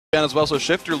as well, so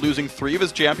Shifter losing 3 of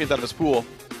his champions out of his pool.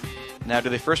 Now, do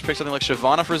they first pick something like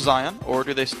Shyvana for Zion, or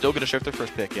do they still get a Shifter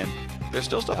first pick in? There's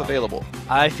still stuff available.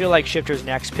 I feel like Shifter's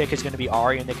next pick is going to be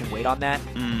Ahri, and they can wait on that.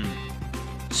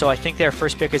 So I think their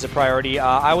first pick is a priority.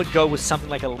 I would go with something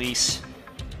like Elise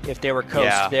if they were Coast.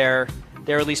 Yeah.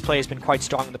 Their Elise play has been quite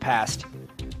strong in the past,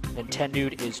 and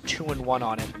Tendude is 2-1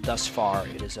 on it thus far.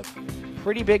 It is a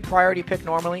pretty big priority pick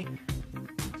normally.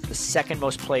 It's the second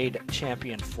most played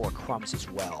champion for Crumbs as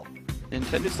well.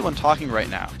 Nintendo's the one talking right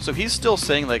now. So he's still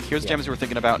saying, like, here's the champions we're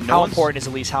thinking about. How important is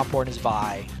Elise? How important is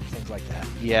Vi? Things like that.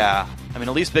 Yeah. I mean,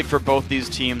 Elise big for both these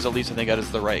teams. Elise, I think that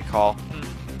is the right call.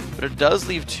 But it does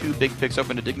leave 2 big picks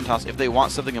open to Dignitas if they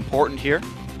want something important here.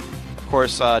 Of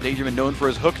course, Daydream known for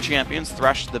his hook champions.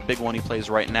 Thresh, the big one he plays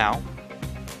right now.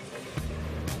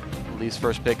 Elise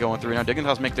first pick going through. Now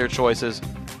Dignitas make their choices.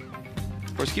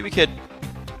 Of course, Kiwi Kid,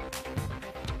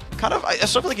 kind of, I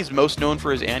still feel like he's most known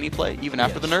for his Annie play, even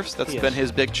after the nerfs. That's been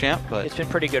his big champ. But it's been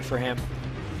pretty good for him.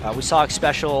 We saw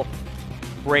Special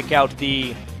break out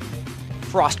the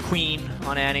Frost Queen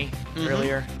on Annie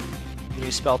earlier. The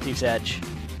new Spell Thief's Edge.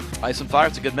 Ice and Fire,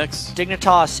 it's a good mix.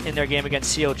 Dignitas in their game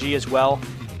against CLG as well,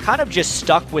 kind of just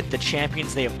stuck with the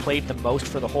champions they have played the most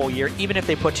for the whole year, even if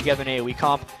they put together an AoE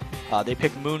comp. They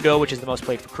picked Mundo, which is the most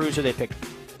played for Cruiser. They picked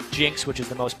Jinx, which is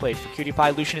the most played for Cutie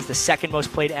Pie. Lucian is the second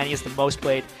most played. Annie is the most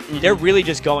played. They're really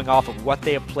just going off of what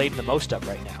they have played the most of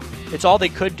right now. It's all they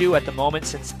could do at the moment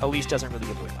since Elise doesn't really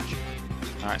give away much.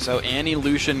 All right, so Annie,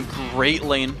 Lucian, great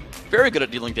lane. Very good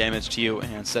at dealing damage to you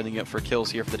and setting you up for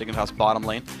kills here for the Dignitas bottom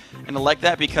lane. And I like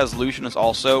that because Lucian is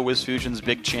also WizFusion's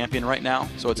big champion right now,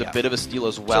 so it's a bit of a steal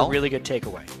as well. It's a really good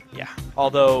takeaway. Yeah.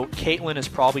 Although Caitlyn is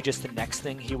probably just the next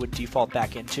thing he would default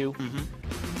back into.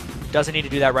 Doesn't need to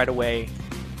do that right away.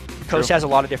 Coast has a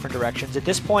lot of different directions. At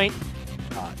this point,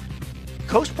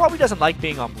 Coast probably doesn't like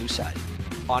being on blue side,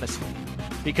 honestly,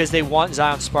 because they want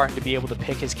Zion Spartan to be able to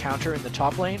pick his counter in the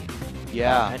top lane.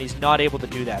 Yeah. And he's not able to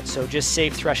do that. So just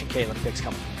save Thresh and Caitlyn picks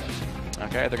coming from Coast.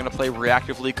 Okay, they're going to play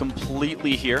reactively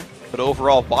completely here. But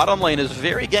overall, bottom lane is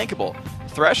very gankable.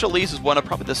 Thresh Elise is one of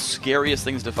probably the scariest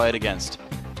things to fight against.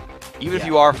 Even if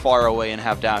you are far away and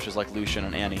have dashes like Lucian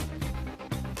and Annie.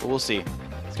 But we'll see.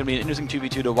 It's going to be an interesting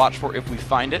 2v2 to watch for if we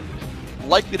find it.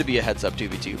 Likely to be a heads-up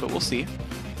 2v2, but we'll see.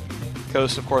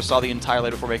 Coast, of course, saw the entire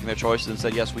lane before making their choices and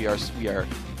said, yes, we are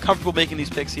comfortable making these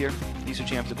picks here. These 2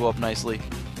 champs will go up nicely.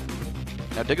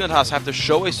 Now, Dignitas have to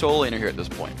show a solo laner here at this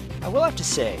point. I will have to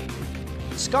say,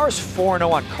 Scar's 4-0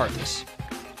 on Karthus.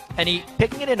 And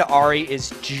picking it into Ahri is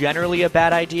generally a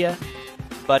bad idea,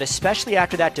 but especially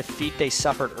after that defeat they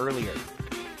suffered earlier.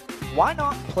 Why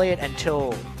not play it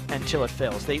until it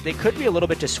fails? They could be a little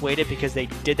bit dissuaded because they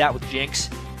did that with Jinx.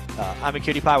 I'm a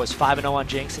Cutie Pie was 5-0 on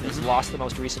Jinx and has lost the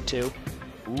most recent 2.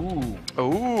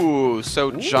 Ooh,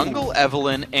 so Jungle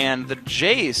Evelynn and the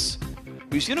Jace.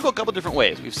 We've seen it go a couple different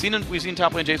ways. We've seen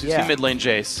top lane Jace, we've seen mid lane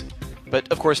Jace.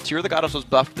 But of course, Tear of the Goddess was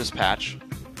buffed this patch.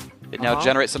 It now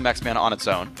generates some max mana on its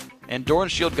own. And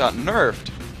Doran's shield got nerfed,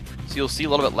 so you'll see a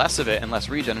little bit less of it and less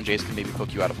regen, and Jace can maybe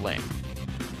poke you out of lane.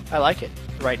 I like it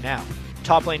right now.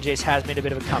 Top lane Jace has made a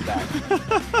bit of a comeback.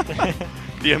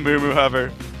 The Amumu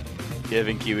hover.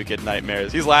 Giving Kiwi Kid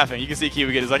nightmares. He's laughing. You can see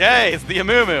Kiwi Kid is like, hey, it's the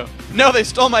Amumu. No, they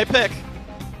stole my pick.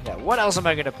 Yeah, what else am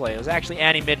I going to play? It was actually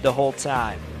Annie mid the whole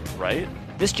time. Right?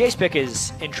 This Jace pick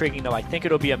is intriguing, though. I think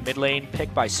it'll be a mid lane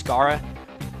pick by Skara,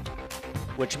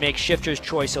 which makes Shifter's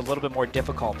choice a little bit more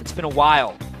difficult. It's been a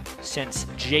while since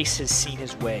Jace has seen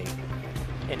his way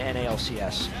in NA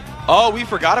LCS. Oh, we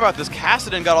forgot about this.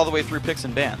 Kassadin got all the way through picks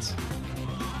and bans.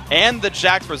 And the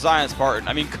Jax for Zion Spartan.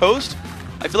 I mean, Coast,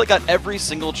 I feel like got every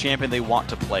single champion they want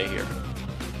to play here.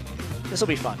 This will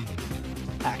be fun,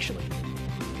 actually.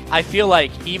 I feel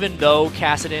like even though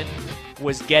Kassadin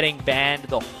was getting banned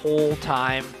the whole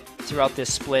time throughout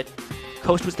this split,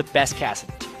 Coast was the best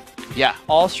Kassadin team. Yeah.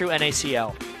 All through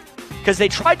NACL. Because they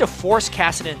tried to force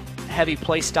Kassadin heavy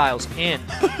playstyles in.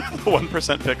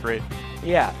 1% pick rate.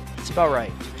 Yeah, it's about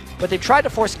right. But they tried to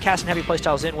force Kassadin heavy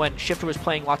playstyles in when Shifter was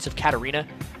playing lots of Katarina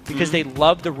because they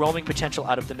loved the roaming potential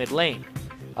out of the mid lane.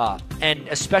 And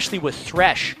especially with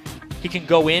Thresh, he can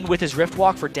go in with his Rift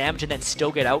Walk for damage and then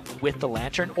still get out with the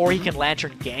Lantern, or he can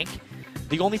Lantern gank.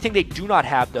 The only thing they do not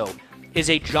have, though, is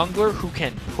a jungler who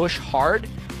can push hard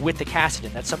with the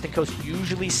Kassadin. That's something Coast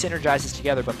usually synergizes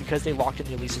together, but because they locked in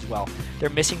the Elise as well, they're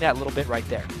missing that little bit right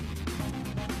there.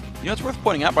 You know, it's worth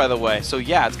pointing out, by the way. So,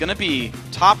 yeah, it's going to be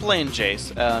top lane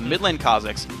Jace, mid lane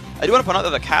Kha'Zix. I do want to point out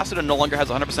that the Kassadin no longer has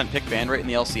 100% pick ban rate in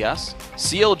the LCS.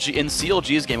 In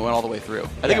CLG's game, it went all the way through.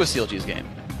 I think it was CLG's game.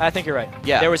 I think you're right.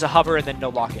 Yeah. There was a hover and then no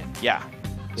lock-in. Yeah.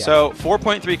 So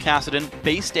 4.3 Kassadin,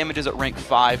 base damages at rank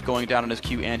 5 going down on his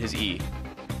Q and his E.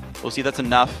 We'll see if that's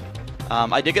enough.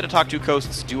 I did get to talk to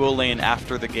Coast's duo lane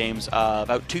after the games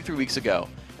about 2-3 weeks ago.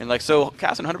 And like, so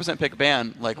Cassin 100% pick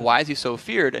ban, like, why is he so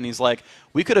feared? And he's like,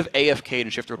 we could have AFK'd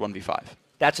and shifted 1v5.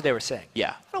 That's what they were saying.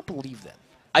 Yeah. I don't believe them.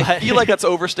 I feel like that's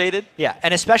overstated. Yeah,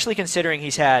 and especially considering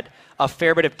he's had a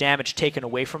fair bit of damage taken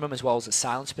away from him, as well as his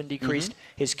silence been decreased.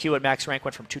 His Q at max rank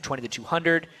went from 220 to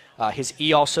 200. His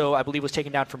E also, I believe, was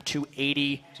taken down from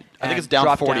 280. I think it's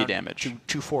down 40 damage. To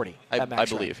 240. I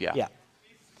max believe, rank. yeah.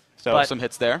 So But some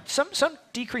hits there. Some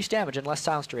decreased damage and less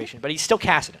silence duration, but he's still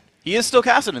Cassidon. He is still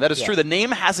Cassidon. That is Yeah. true. The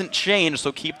name hasn't changed,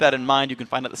 so keep that in mind. You can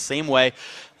find it the same way.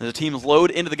 As the teams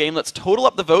load into the game, let's total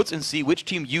up the votes and see which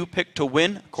team you picked to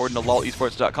win. According to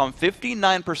lolesports.com,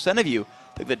 59% of you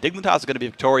think that Dignitas is going to be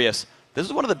victorious. This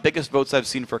is one of the biggest votes I've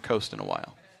seen for Coast in a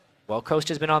while. Well, Coast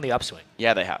has been on the upswing.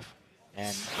 Yeah, they have.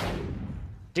 And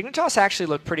Dignitas actually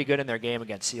looked pretty good in their game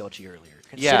against CLG earlier.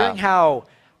 Considering how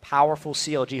powerful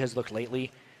CLG has looked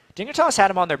lately, Dignitas had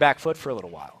him on their back foot for a little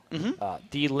while.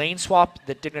 The lane swap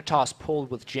that Dignitas pulled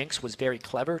with Jinx was very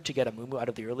clever to get a Mumu out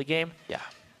of the early game. Yeah.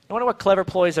 I wonder what clever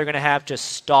ploys they're going to have to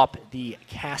stop the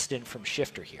cast-in from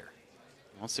Shifter here.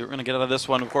 Let's see what we're going to get out of this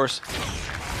one. Of course,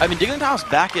 I mean, Dignitas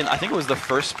back in, I think it was the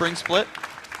first spring split,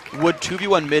 would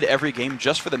 2v1 mid every game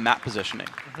just for the map positioning.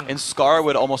 And Scar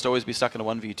would almost always be stuck in a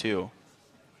 1v2.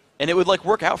 And it would, like,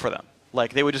 work out for them.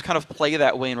 Like, they would just kind of play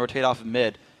that way and rotate off of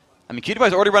mid. I mean, Cutie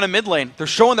Pie's already running mid lane. They're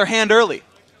showing their hand early.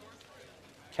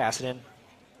 Cassidon,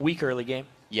 weak early game.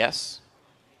 Yes.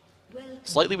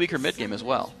 Slightly weaker mid game as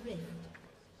well.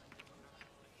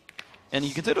 And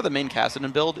you consider the main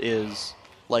Cassidon build is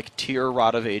like tier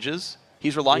Rod of Ages.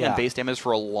 He's relying on base damage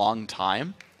for a long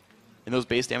time. And those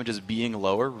base damages being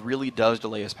lower really does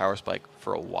delay his power spike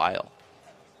for a while.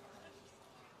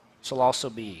 This will also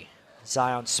be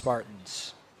Zion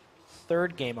Spartan's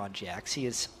third game on Jax. He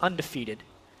is undefeated.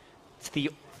 It's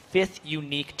the 5th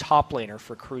unique top laner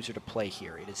for Cruiser to play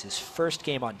here. It is his first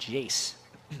game on Jace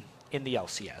in the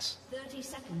LCS.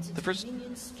 The first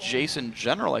Jace in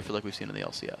general I feel like we've seen in the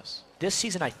LCS. This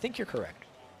season, I think you're correct.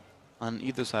 On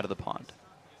either side of the pond.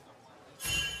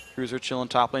 Cruiser chilling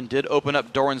top lane. Did open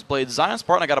up Doran's Blade. Zion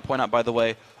Spartan, I got to point out, by the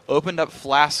way, opened up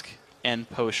Flask and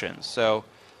Potions. So,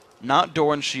 not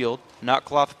Doran's Shield, not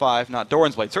Cloth 5, not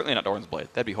Doran's Blade. Certainly not Doran's Blade.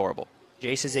 That'd be horrible.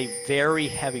 Jace is a very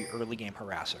heavy early game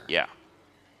harasser. Yeah.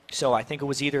 So I think it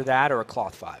was either that or a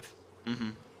Cloth 5.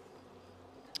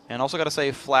 And also got to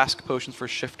say Flask Potions for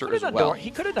Shifter as well. He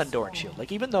could have done Doran's Shield.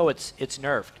 Like, even though it's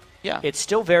nerfed, Yeah. it's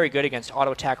still very good against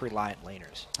auto-attack reliant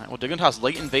laners. All right, well, Dignitas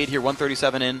late invade here,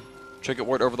 137 in. Trinket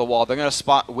Ward over the wall. They're going to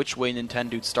spot which way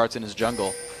Nintendo starts in his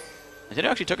jungle. Nintendo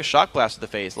actually took a Shock Blast to the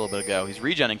face a little bit ago. He's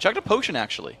regenning. Chucked a potion,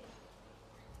 actually.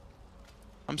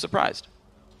 I'm surprised.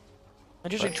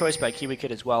 Interesting choice by Kiwi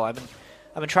Kid as well. I've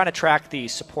been trying to track the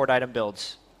support item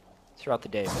builds throughout the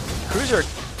day. Cruiser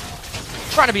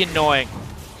trying to be annoying.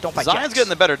 Don't fight Zion's Jax. getting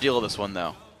the better deal of this one,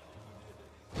 though.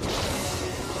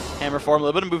 Hammer form, a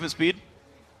little bit of movement speed.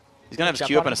 He's going to have his Jump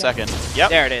Q up on in a him again. second. Yep.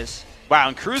 There it is. Wow,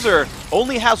 and Cruiser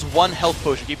only has 1 health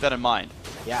potion. Keep that in mind.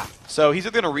 Yeah. So he's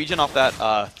either going to regen off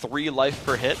that 3 life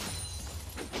per hit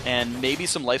and maybe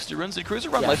some lifesteal runes. Did Cruiser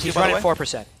run lifesteal, He's by the running way?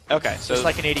 4%. Okay, so Just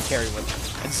like an 80 carry would.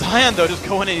 and Zion, though, just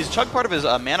going in. He's chugged part of his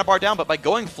mana bar down, but by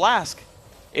going Flask,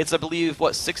 it's, I believe,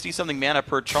 what, 60-something mana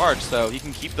per charge, so he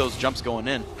can keep those jumps going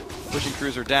in, pushing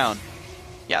Cruiser down.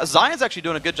 Yeah, Zion's actually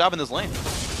doing a good job in this lane.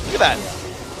 Look at that.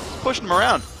 He's pushing him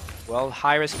around. Well,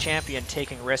 high-risk champion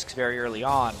taking risks very early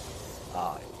on.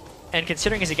 And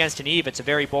considering he's against an Eve, it's a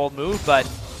very bold move, but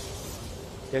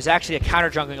there's actually a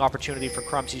counter-jungling opportunity for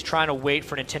Crumbs. He's trying to wait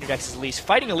for Nintendo Dex's Elise.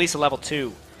 Fighting Elise at level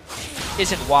 2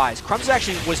 isn't wise. Crumbs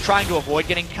actually was trying to avoid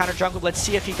getting counter-jungled. Let's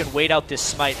see if he can wait out this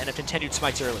smite, and if Nintendo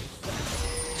smites early.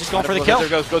 Just going for the kill.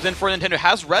 There goes in for Nintendo.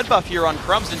 Has red buff here on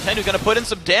Crumbs. Nintendo going to put in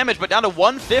some damage, but down to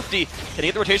 150. Can he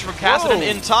get the rotation from Cassidon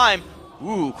in time?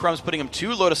 Ooh, Crumbs putting him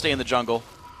too low to stay in the jungle.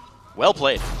 Well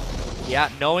played. Yeah,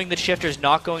 knowing that Shifter's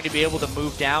not going to be able to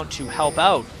move down to help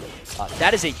out.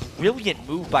 That is a brilliant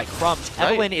move by Crumbs.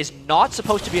 Right. Evelyn is not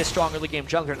supposed to be a strong early game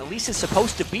jungler, and Elise is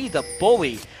supposed to be the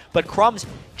bully, but Crumbs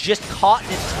just caught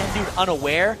Nintendo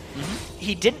unaware.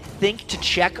 He didn't think to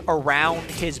check around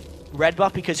his red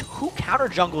buff, because who counter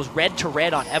jungles red to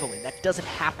red on Evelyn? That doesn't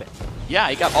happen. Yeah,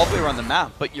 he got all the way around the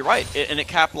map, but you're right, and it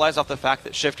capitalized off the fact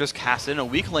that Shifter's cast in a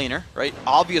weak laner, right?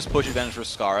 Obvious push advantage for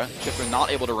Skara. Shifter not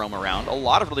able to roam around. A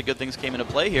lot of really good things came into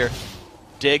play here.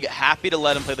 Dig happy to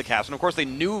let him play the cast, and of course they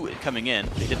knew it coming in.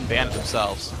 They didn't ban it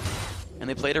themselves, and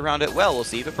they played around it well. We'll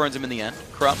see if it burns him in the end.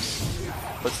 Crumbs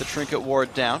puts the Trinket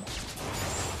Ward down.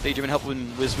 Daydream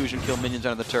helping Wiz Fusion kill minions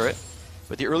under the turret.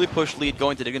 With the early push lead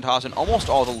going to Dignitas in almost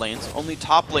all the lanes, only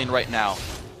top lane right now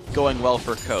going well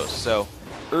for Coast. So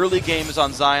Early game is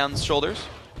on Zion's shoulders.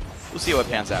 We'll see how it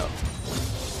pans out.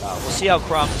 We'll see how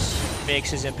Crumbs makes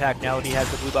his impact now that he has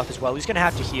the blue buff as well. He's going to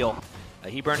have to heal.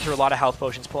 He burned through a lot of health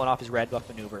potions, pulling off his red buff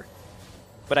maneuver.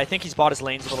 But I think he's bought his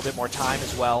lanes a little bit more time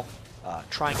as well,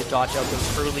 trying to dodge out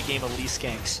those early game Elise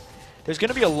ganks. There's going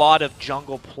to be a lot of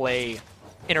jungle play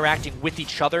interacting with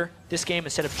each other this game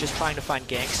instead of just trying to find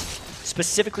ganks.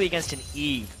 Specifically against an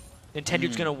Eve,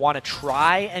 Nintendo's going to want to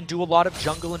try and do a lot of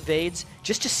jungle invades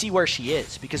just to see where she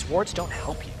is, because wards don't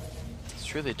help you. It's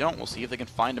true they don't. We'll see if they can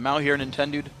find him out here.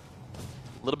 Nintendo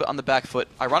a little bit on the back foot.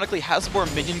 Ironically, has more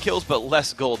minion kills, but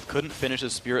less gold. Couldn't finish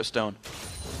his Spirit Stone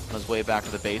on his way back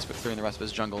to the base, but clearing the rest of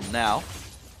his jungle now.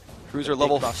 Cruiser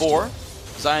level 4.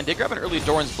 Zion did grab an early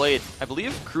Doran's Blade. I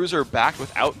believe Cruiser backed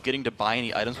without getting to buy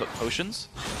any items but potions.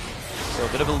 So a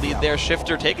bit of a lead there.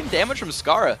 Shifter taking damage from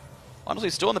Skara. Honestly,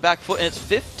 still on the back foot, and it's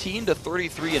 15 to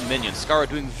 33 in minions. Skara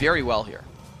doing very well here.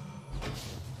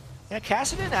 Yeah,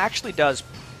 Kassadin actually does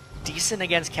decent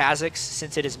against Kha'Zix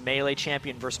since it is melee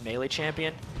champion versus melee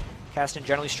champion. Kassadin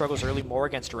generally struggles early more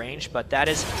against range, but that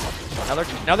is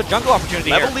another jungle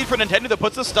opportunity Level here. lead for Nintendo that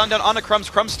puts the stun down onto Crumbs.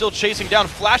 Crumbs still chasing down,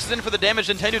 flashes in for the damage.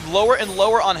 Nintendo lower and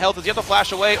lower on health. Does he have to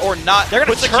flash away or not? They're going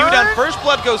puts to the Q down. First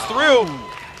blood goes through.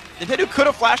 Nintendo could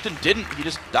have flashed and didn't. He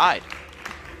just died.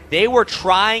 They were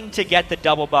trying to get the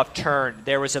double buff turn.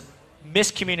 There was a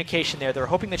miscommunication there. They were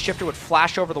hoping that Shifter would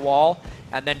flash over the wall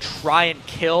and then try and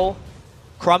kill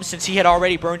Crumbs since he had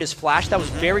already burned his flash. That was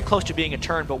very close to being a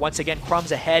turn, but once again,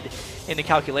 Crumbs ahead in the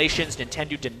calculations.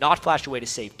 Nintendo did not flash away to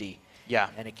safety. Yeah.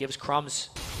 And it gives Crumbs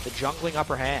the jungling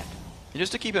upper hand. And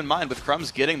just to keep in mind, with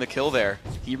Crumbs getting the kill there,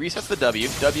 he resets the W.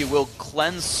 W will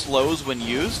cleanse slows when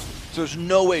used, so there's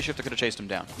no way Shifter could have chased him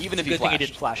down, even if he Good flashed. thing he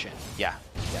didn't flash in. Yeah.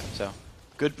 So,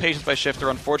 good patience by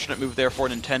Shifter. Unfortunate move there for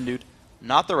Nintendo.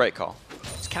 Not the right call.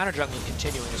 His counter jungling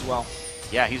continuing as well.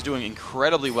 Yeah, he's doing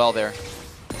incredibly well there.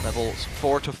 Levels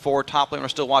 4 to 4 top lane. We're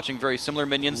still watching very similar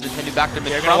minions. Nintendo back to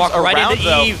mid. They're going to walk right into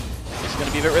though. Eve. This is going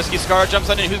to be a bit risky. Scar jumps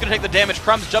on in. Who's going to take the damage?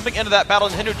 Crumbs jumping into that battle.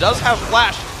 Nintendo does have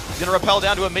flash. He's going to repel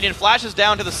down to a minion. Flashes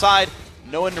down to the side.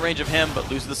 No one in range of him, but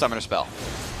loses the summoner spell.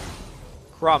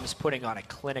 Crumbs putting on a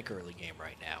clinic early game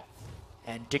right now.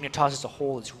 And Dignitas as a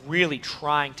whole is really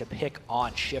trying to pick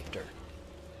on Shifter.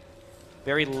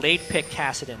 Very late pick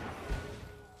Kassadin.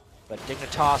 But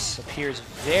Dignitas appears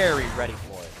very ready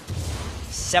for it.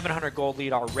 700 gold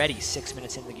lead already 6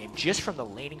 minutes into the game, just from the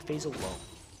laning phase alone.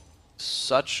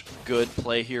 Such good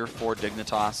play here for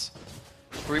Dignitas.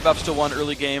 3 buffs to 1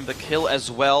 early game. The kill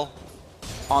as well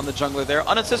on the jungler there.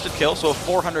 Unassisted kill, so a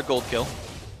 400 gold kill.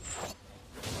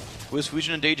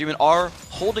 Fusion and Daydream are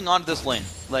holding on to this lane.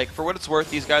 Like, for what it's worth,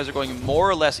 these guys are going more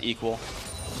or less equal.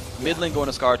 Mid lane going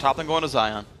to Scar, top lane going to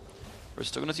Zion. We're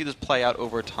still going to see this play out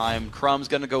over time. Crumb's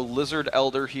going to go Lizard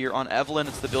Elder here on Evelynn.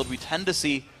 It's the build we tend to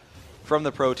see from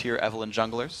the pro tier Evelynn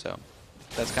junglers, so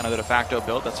that's kind of the de facto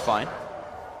build. That's fine.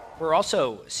 We're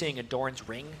also seeing a Doran's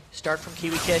Ring start from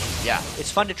Kiwi Kid. Yeah.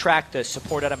 It's fun to track the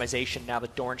support itemization now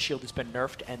that Doran's Shield has been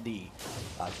nerfed and the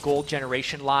gold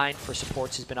generation line for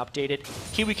supports has been updated.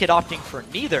 Kiwi Kid opting for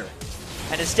neither.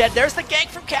 And instead, there's the gank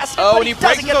from Kassadin, Oh, but and he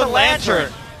breaks doesn't get the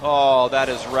lantern. Oh, that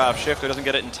is rough. Shifter doesn't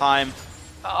get it in time.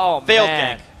 Oh, Failed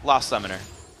man. gank. Lost summoner.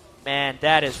 Man,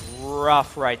 that is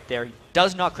rough right there. He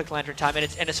does not click lantern time, and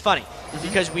it's funny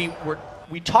because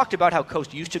we talked about how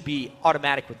Coast used to be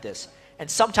automatic with this, and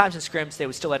sometimes in scrims they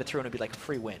would still let it through and it'd be like a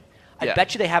free win. I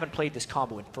bet you they haven't played this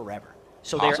combo in forever,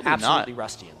 so they're Possibly absolutely not.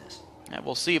 rusty in this. Yeah,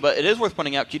 we'll see, but it is worth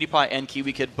pointing out Cutie Pie and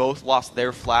Kiwi Kid both lost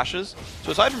their flashes.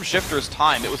 So aside from Shifter's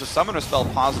time, it was a summoner spell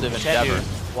positive endeavor.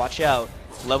 Watch out.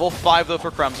 Level 5 though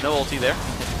for Crumbs, no ulti there.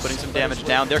 Putting some damage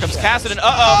down. There comes Kassadin.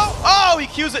 Uh-oh! Oh, he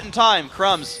Qs it in time.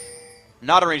 Crumbs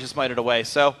not arranged to smite it away.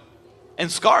 So,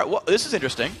 and Scar, well, this is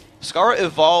interesting. Scar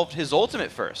evolved his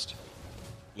ultimate first,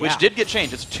 which did get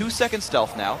changed. It's 2-second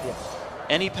stealth now. Yeah.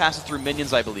 And he passes through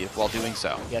minions, I believe, while doing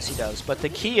so. Yes, he does. But the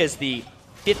key is the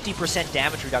 50%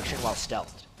 damage reduction while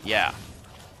stealthed. Yeah.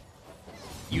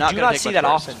 You do not see that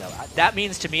often, though. That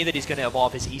means to me that he's going to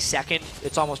evolve his E second.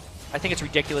 It's almost, I think it's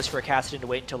ridiculous for a Kassadin to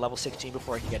wait until level 16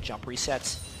 before he can get jump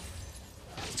resets.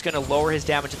 It's going to lower his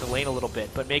damage in the lane a little bit,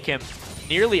 but make him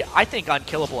nearly, I think,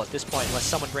 unkillable at this point unless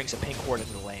someone brings a pink ward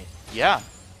into the lane. Yeah.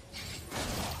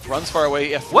 Runs far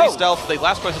away. 3 stealth. The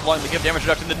last place is long to give damage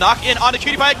reduction. The knock in onto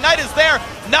Cutie Pie. Ignite is there.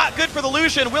 Not good for the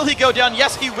Lucian. Will he go down?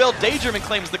 Yes, he will. Daydream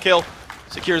claims the kill.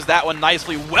 Secures that one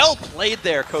nicely. Well played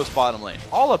there, Coast bottom lane.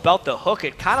 All about the hook.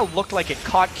 It kind of looked like it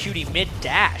caught Cutie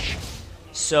mid-dash.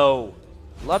 So,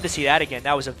 love to see that again.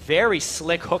 That was a very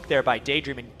slick hook there by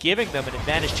Daydream and giving them an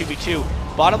advantage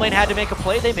 2v2. Bottom lane had to make a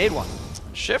play. They made one.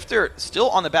 Shifter still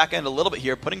on the back end a little bit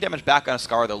here. Putting damage back on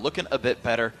Scar, though. Looking a bit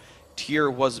better. tier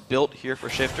was built here for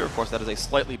Shifter. Of course, that is a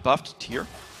slightly buffed tier.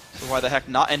 So why the heck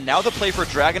not? And now the play for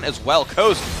Dragon as well.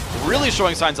 Coast really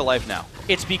showing signs of life now.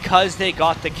 It's because they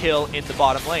got the kill in the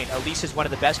bottom lane. Elise is one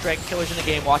of the best Dragon killers in the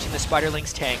game, watching the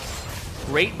Spiderlings tank.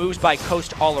 Great moves by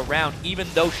Coast all around, even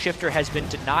though Shifter has been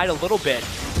denied a little bit.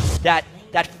 That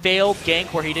failed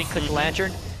gank where he didn't click the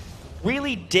Lantern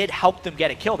really did help them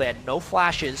get a kill. They had no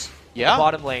flashes in the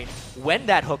bottom lane. When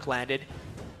that hook landed,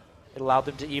 it allowed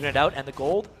them to even it out, and the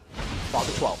gold fall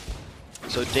to 12.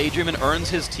 So Daydreamin earns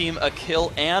his team a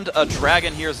kill and a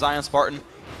Dragon here, Zion Spartan.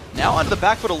 Now onto the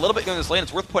back foot a little bit going this lane.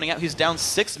 It's worth pointing out he's down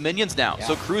 6 minions now. Yeah.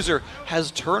 So Cruiser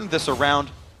has turned this around,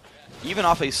 even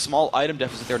off a small item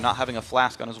deficit there, not having a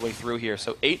flask on his way through here.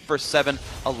 So 8 versus 7,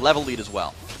 a level lead as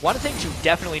well. One of the things you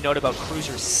definitely note about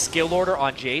Cruiser's skill order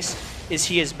on Jace is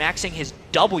he is maxing his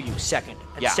W second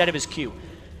instead of his Q.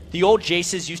 The old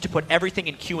Jaces used to put everything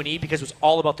in Q and E because it was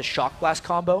all about the Shock Blast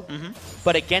combo.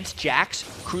 But against Jax,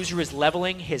 Cruiser is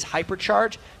leveling his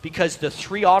Hypercharge because the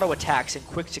 3 auto attacks in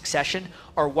quick succession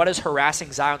are what is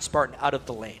harassing Zion Spartan out of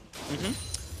the lane.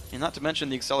 And not to mention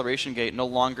the acceleration gate no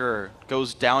longer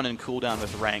goes down in cooldown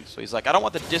with rank. So he's like, I don't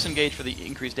want the disengage for the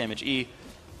increased damage E.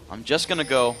 I'm just going to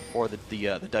go for the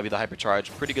W, the Hypercharge.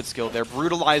 Pretty good skill there.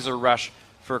 Brutalizer Rush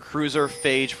for Cruiser,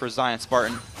 Phage for Zion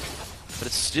Spartan. But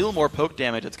it's still more poke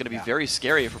damage. It's going to be very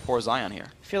scary for poor Zion here.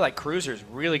 I feel like Cruiser's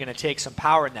really going to take some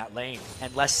power in that lane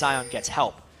unless Zion gets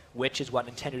help, which is what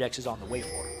Nintendo X is on the way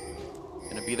for.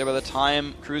 Going to be there by the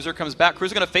time Cruiser comes back.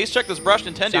 Cruiser going to face check this brush.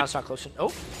 Nintendo. Zion's not close.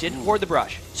 Oh, didn't ward the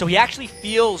brush. So he actually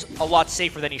feels a lot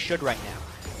safer than he should right now.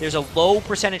 There's a low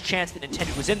percentage chance that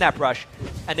Nintendo was in that brush,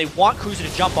 and they want Cruiser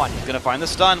to jump on him. He's going to find the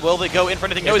stun. Will they go in for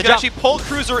anything? No, he's going to actually pull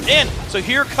Cruiser in. So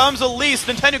here comes Elise.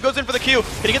 Nintendo goes in for the Q.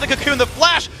 Can he get the cocoon? The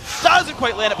flash doesn't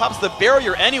quite land. It pops the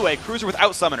barrier anyway. Cruiser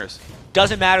without summoners.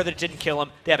 Doesn't matter that it didn't kill him.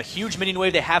 They have a huge minion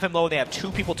wave. They have him low, and they have 2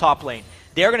 people top lane.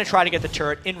 They're going to try to get the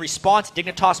turret. In response,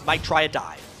 Dignitas might try a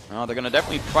dive. Oh, they're going to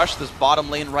definitely crush this bottom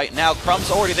lane right now.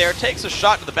 Crumb's already there. Takes a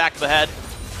shot to the back of the head.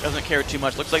 Doesn't care too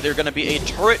much. Looks like they're going to be a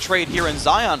turret trade here in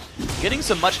Zion. Getting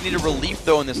some much-needed relief,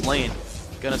 though, in this lane.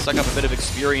 Going to suck up a bit of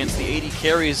experience. The 80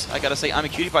 carries, I got to say, I'm a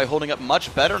cutie pie holding up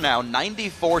much better now.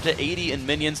 94 to 80 in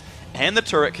minions and the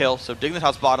turret kill. So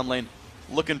Dignitas bottom lane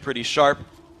looking pretty sharp.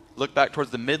 Look back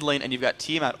towards the mid lane, and you've got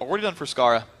Tiamat already done for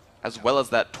Skara, as well as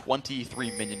that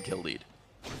 23 minion kill lead.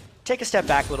 Take a step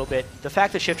back a little bit. The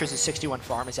fact that Shifter's a 61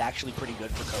 farm is actually pretty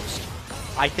good for Coast.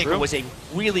 I think it was a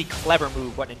really clever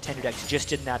move what Nintendo X just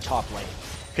did in that top lane.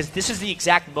 Because this is the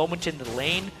exact moment in the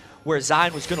lane where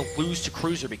Zion was going to lose to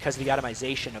Cruiser because of the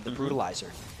itemization of the Brutalizer.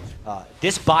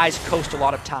 This buys Coast a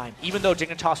lot of time. Even though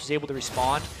Dignitas was able to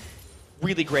respond,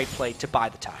 really great play to buy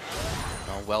the time.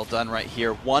 Oh, well done right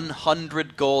here.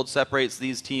 100 gold separates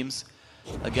these teams.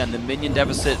 Again, the minion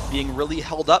deficit being really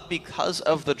held up because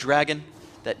of the Dragon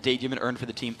that Daydreamin earned for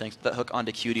the team thanks to that hook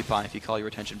onto Cutie Pie, if you call your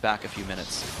attention back a few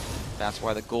minutes. That's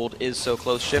why the gold is so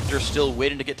close. Shifter still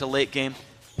waiting to get to late game.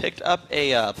 Picked up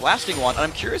a blasting wand, and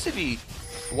I'm curious if he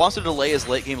wants to delay his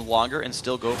late game longer and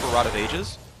still go for Rod of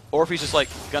Ages, or if he's just like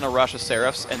going to rush a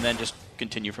Seraphs and then just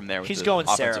continue from there with He's going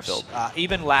Seraphs.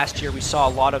 Even last year we saw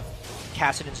a lot of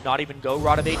Cassidans not even go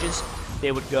Rod of Ages.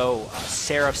 They would go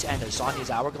Seraphs and a Zonya's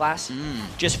Hourglass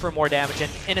just for more damage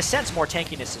and, in a sense, more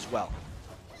tankiness as well.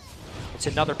 It's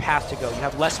another path to go. You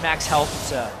have less max health.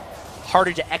 It's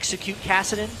harder to execute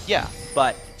Cassidon. Yeah.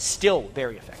 But still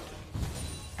very effective.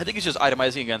 I think he's just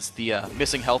itemizing against the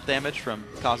missing health damage from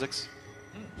Kha'Zix.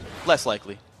 Less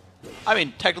likely. I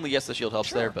mean, technically, yes, the shield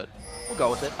helps there, but we'll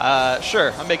go with it.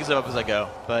 Sure, I'm making stuff up as I go,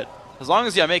 but as long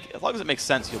as it makes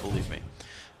sense, you'll believe me.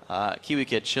 Kiwi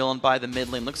Kid chilling by the mid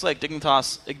lane. Looks like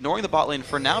Dignitas ignoring the bot lane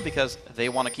for now because they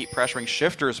want to keep pressuring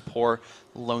Shifter's poor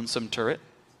lonesome turret.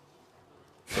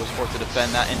 Goes forth to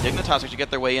defend that, and Dignitas actually get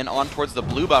their way in on towards the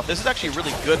blue buff. This is actually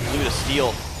really good blue to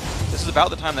steal. This is about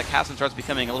the time that Cassidon starts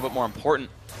becoming a little bit more important,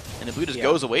 and the blue just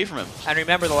goes away from him. And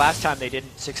remember the last time they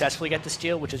didn't successfully get the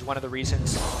steal, which is one of the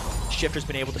reasons Shifter's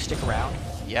been able to stick around.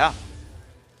 Yeah.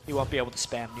 He won't be able to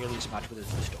spam nearly as much with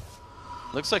his pistol.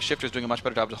 Looks like Shifter's doing a much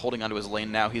better job of holding onto his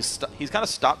lane now. He's kind of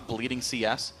stopped bleeding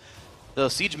CS. The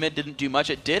siege mid didn't do much.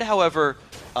 It did, however,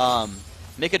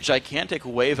 make a gigantic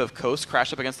wave of Coast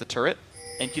crash up against the turret,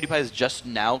 and PewDiePie is just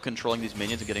now controlling these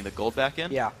minions and getting the gold back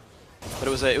in. Yeah. But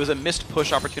it was a missed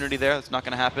push opportunity there. That's not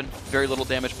going to happen. Very little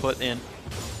damage put in.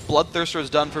 Bloodthirster is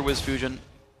done for WizFusion.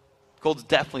 Gold's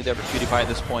definitely there for PewDiePie at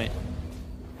this point.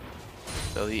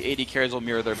 So the AD carries will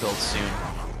mirror their builds soon.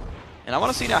 And I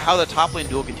want to see now how the top lane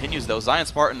duel continues, though. Zion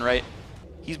Spartan, right?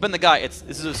 He's been the guy.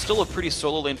 This is still a pretty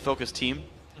solo lane focused team.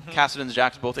 Cassidon and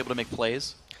Jax both able to make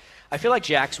plays. I feel like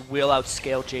Jax will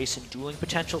outscale Jason dueling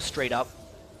potential straight up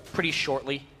pretty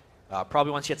shortly.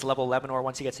 Probably once he gets to level 11 or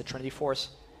once he gets to Trinity Force.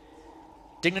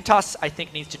 Dignitas, I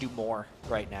think, needs to do more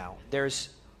right now. There's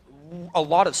a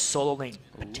lot of solo lane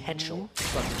potential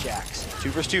from the Jax. 2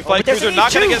 vs 2 fight. Cruiser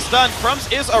not going to get stunned.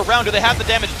 Crumbs is around. Do they have the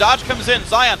damage? Dodge comes in.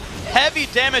 Zion, heavy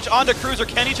damage onto Cruiser.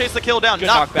 Can he chase the kill down? Good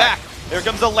Knocked back. There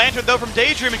comes the Lantern, though, from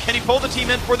Daydream, and can he pull the team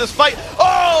in for this fight?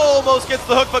 Almost gets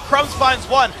the hook, but Crumbs finds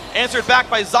one. Answered back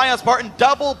by Zion Spartan.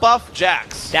 Double buff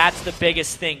Jax. That's the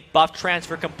biggest thing. Buff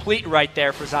transfer complete right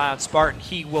there for Zion Spartan.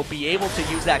 He will be able to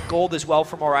use that gold as well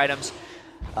for more items.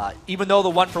 Even though the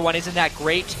 1-for-1 isn't that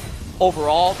great,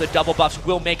 overall, the double buffs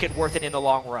will make it worth it in the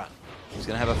long run. He's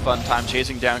going to have a fun time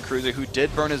chasing down Cruiser, who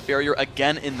did burn his barrier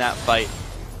again in that fight.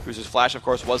 Cruiser's flash, of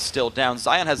course, was still down.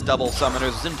 Zion has double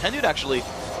summoners. Zintendude actually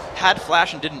had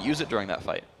flash and didn't use it during that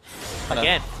fight.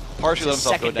 Again, partially let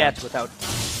himself go down.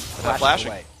 without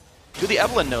flashing. Away. Do the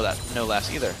Evelyn know that? No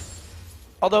less either.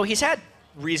 Although he's had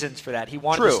reasons for that. He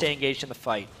wanted to stay engaged in the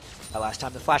fight last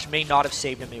time. The flash may not have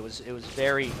saved him. It was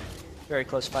very, very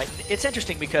close fight. It's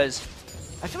interesting because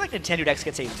I feel like Nintendo X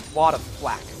gets a lot of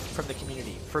flack from the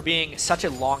community for being such a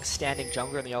long-standing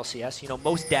jungler in the LCS. You know,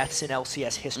 most deaths in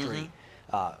LCS history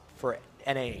for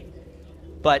NA.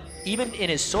 But even in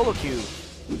his solo queue,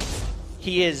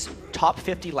 he is top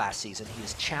 50 last season. He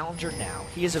is challenger now.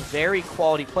 He is a very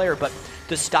quality player, but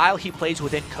the style he plays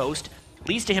within Coast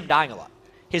leads to him dying a lot.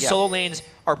 His solo lanes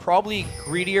are probably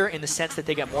greedier in the sense that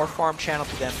they get more farm channel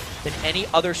to them than any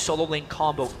other solo lane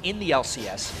combo in the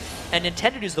LCS. And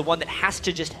Nintendo is the one that has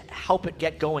to just help it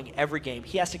get going every game.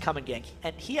 He has to come and gank,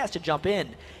 and he has to jump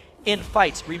in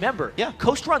fights. Remember,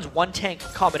 Coast runs one-tank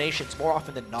combinations more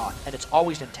often than not, and it's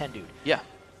always Nintendo. Yeah.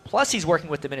 Plus, he's working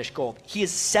with diminished gold. He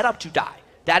is set up to die.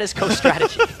 That is Coast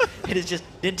strategy. It is just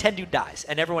Nintendo dies,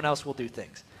 and everyone else will do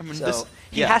things. I mean, so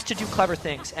he has to do clever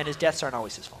things, and his deaths aren't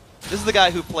always his fault. This is the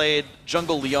guy who played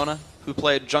Jungle Leona, who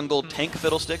played Jungle Tank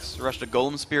Fiddlesticks, rushed a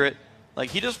Golem Spirit. Like,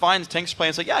 he just finds tanks playing.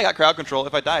 It's like, yeah, I got crowd control.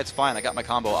 If I die, it's fine. I got my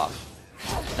combo off.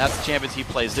 And that's the champions he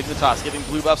plays. Dignitas giving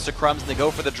blue buffs to Crumbs, and they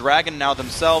go for the Dragon now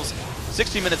themselves.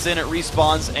 60 minutes in, it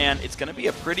respawns, and it's going to be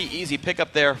a pretty easy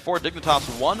pickup there for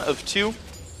Dignitas. 1 of 2.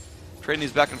 Trading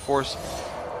these back and forth.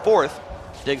 Fourth,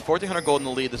 Dig 1,400 gold in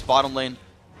the lead. This bottom lane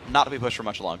not to be pushed for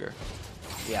much longer.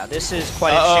 Yeah, this is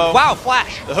quite interesting. Wow,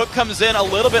 flash! The hook comes in a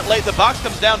little bit late. The box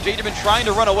comes down. Jade been trying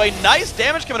to run away. Nice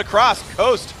damage coming across.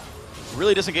 Coast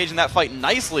really disengaging that fight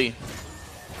nicely.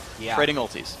 Trading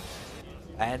ultis.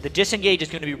 And the disengage is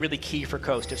going to be really key for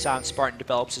Coast if Zion Spartan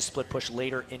develops a split push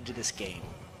later into this game.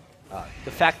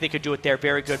 The fact they could do it there,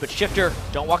 very good. But Shifter,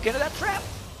 don't walk into that trap.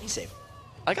 He's safe.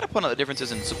 I gotta point out the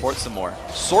differences in support some more.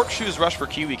 Sork Shoes rush for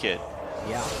Kiwi Kid.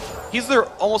 Yeah. He's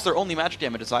almost their only magic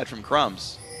damage aside from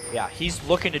Crumbs. Yeah, he's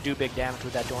looking to do big damage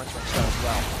with that Doran's Ring start as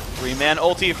well. 3-man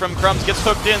ulti from Crumbs gets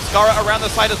hooked in. Skara around the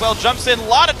side as well. Jumps in.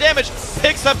 Lot of damage.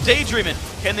 Picks up Daydreamin'.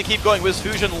 Can they keep going? Wiz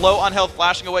Fusion low on health.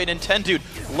 Flashing away. Nintendude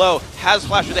low. Has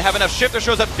flash. Do they have enough? Shifter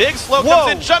shows up. Big slow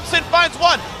comes in. Jumps in. Finds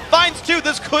one. Finds two.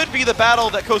 This could be the battle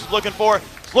that Coast is looking for.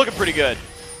 It's looking pretty good.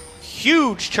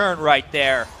 Huge turn right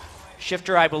there.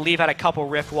 Shifter, I believe, had a couple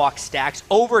Rift Walk stacks.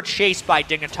 Over-chased by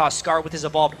Dignitas. Scar with his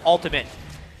evolved ultimate.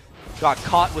 Got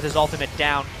caught with his ultimate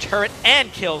down. Turret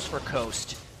and kills for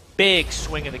Coast. Big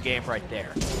swing of the game right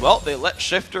there. Well, they let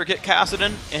Shifter get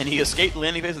Kassadin, and he escaped the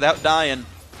landing phase without dying.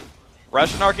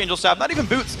 Russian Archangel Staff, not even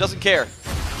boots, doesn't care.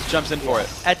 Just jumps in for it.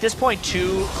 At this point,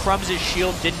 too, Crumbs'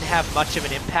 shield didn't have much of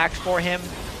an impact for him.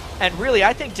 And really,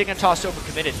 I think Dignitas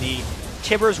overcommitted. The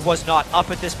Tibbers was not up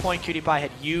at this point. Cutie Pie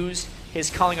had used his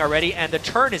culling already, and the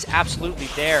turn is absolutely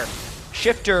there.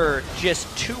 Shifter,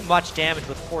 just too much damage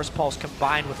with Force Pulse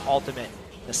combined with ultimate.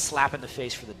 The slap in the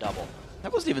face for the double.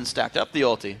 That wasn't even stacked up, the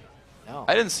ulti. No.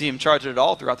 I didn't see him charge it at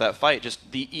all throughout that fight.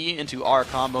 Just the E into R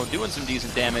combo, doing some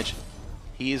decent damage.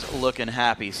 He's looking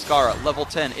happy. Skara, level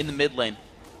 10 in the mid lane.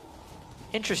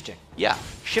 Interesting. Yeah.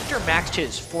 Shifter maxed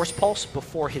his Force Pulse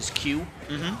before his Q,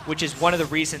 which is one of the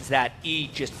reasons that E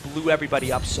just blew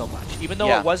everybody up so much. Even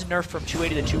though it was nerfed from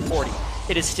 280 to 240,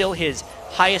 it is still his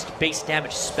highest base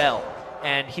damage spell,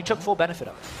 and he took full benefit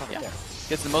of it. There.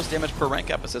 Gets the most damage per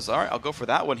rank up. It says, all right, I'll go for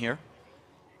that one here.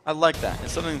 I like that.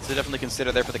 It's something to definitely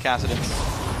consider there for the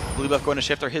Kassadins. Blue buff going to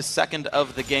Shifter, his second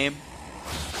of the game.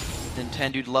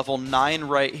 Nintendude level 9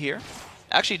 right here.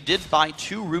 Actually did buy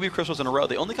 2 Ruby Crystals in a row.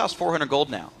 They only cost 400 gold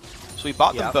now. So we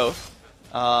bought them both.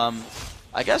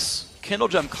 I guess Kindle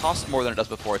Gem costs more than it does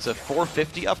before. It's a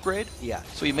 450 upgrade. Yeah.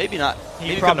 So he maybe not,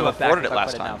 he couldn't have afforded it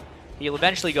last time. He'll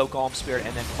eventually go Golem Spirit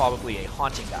and then probably a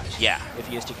Haunting Guise. Yeah. If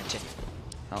he is to continue.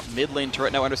 Mid lane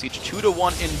turret now under siege.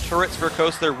 2-1 in turrets for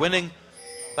Coast. They're winning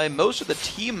by most of the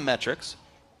team metrics.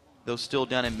 though still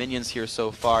down in minions here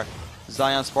so far.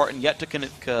 Zion Spartan yet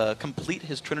to complete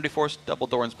his Trinity Force Double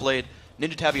Doran's Blade.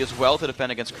 Ninja Tabby as well to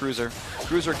defend against Cruiser.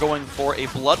 Cruiser going for a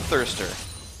Bloodthirster.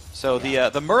 So the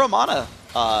Muramana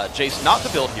Jace not the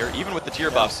build here, even with the tier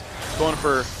buffs, going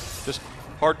for just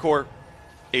hardcore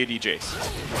AD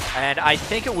Jace. And I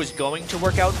think it was going to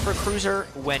work out for Cruiser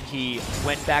when he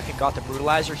went back and got the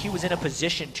Brutalizer. He was in a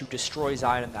position to destroy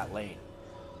Zion in that lane.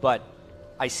 But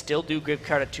I still do give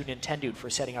credit to Nintendo for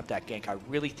setting up that gank. I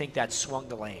really think that swung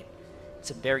the lane. It's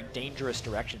a very dangerous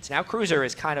directions. Now Cruiser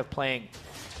is kind of playing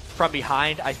from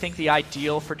behind. I think the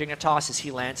ideal for Dignitas is he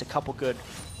lands a couple good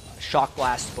shock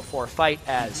blasts before a fight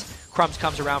as Crumbs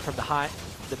comes around from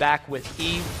the back with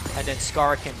Eve, and then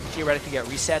Scar can theoretically get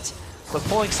resets. But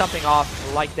pulling something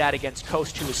off like that against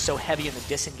Coast, who is so heavy in the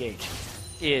disengage,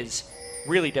 is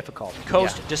really difficult.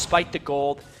 Coast, despite the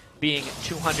gold being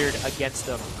 200 against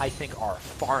them, I think are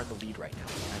far in the lead right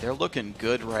now. They're looking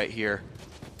good right here.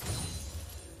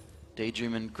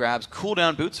 Daydreamin grabs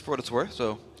cooldown boots for what it's worth,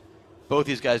 so both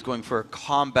these guys going for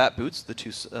combat boots, the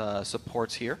two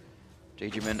supports here.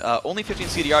 Daydreamin, only 15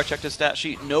 CDR, checked his stat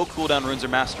sheet, no cooldown runes or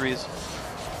masteries,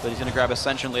 but he's going to grab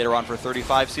Ascension later on for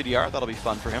 35 CDR. That'll be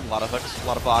fun for him. A lot of hooks, a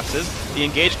lot of boxes. The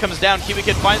engage comes down, Kiwi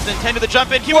Kid finds Nintendo to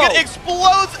jump in, Kiwi Kid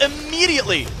explodes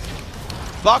immediately!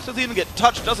 Box doesn't even get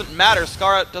touched, doesn't matter.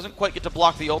 Skara doesn't quite get to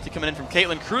block the ulti coming in from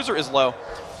Caitlyn. Cruiser is low.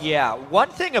 Yeah, one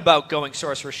thing about going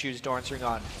Sorcerer Shoes Doran's Ring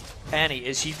on Annie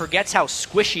is he forgets how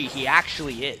squishy he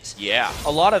actually is. Yeah.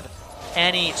 A lot of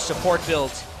Annie support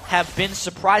builds have been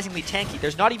surprisingly tanky.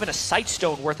 There's not even a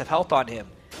Sightstone worth of health on him.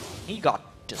 He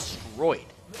got destroyed.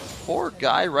 Poor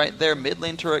guy right there. Mid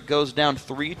lane turret goes down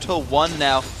 3-1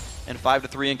 now. And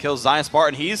 5-3 and kills Zion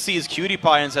Spartan. He sees Cutie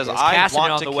Pie and says, I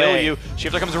want to kill you.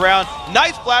 Shifter comes around.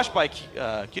 Nice flash by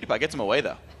Cutie Pie. Gets him away,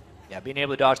 though. Yeah, being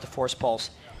able to dodge the Force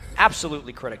Pulse,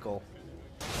 absolutely critical.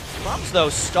 Crumbs, though,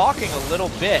 stalking a little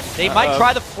bit. They might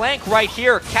try the flank right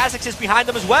here. Kha'Zix is behind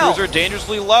them as well. Cruiser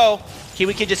dangerously low.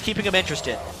 Kiwi Kid just keeping him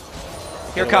interested.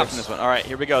 Here Get comes. From this one. All right,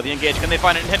 here we go. The engage. Can they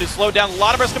find it? Nintendo slowed down. A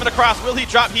lot of bursts coming across. Will he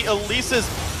drop? He Elises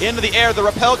into the air. The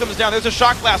rappel comes down. There's a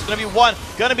shock blast. Going to be one.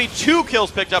 Going to be 2 kills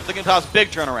picked up. Dignitas big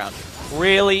turnaround.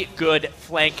 Really good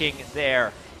flanking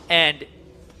there. And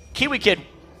Kiwi Kid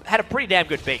had a pretty damn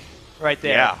good bait right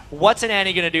there. Yeah. What's an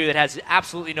Annie going to do that has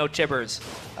absolutely no tibbers?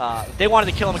 They wanted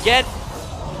to kill him again.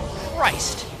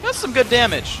 Christ. That's some good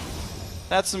damage.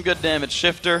 That's some good damage.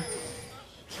 Shifter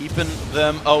keeping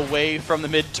them away from the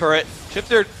mid turret.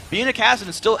 Shifter, being a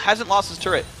Kassadin, still hasn't lost his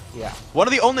turret. Yeah. One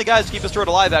of the only guys to keep his turret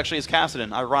alive actually is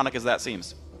Kassadin, ironic as that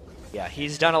seems. Yeah,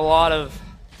 he's done a lot of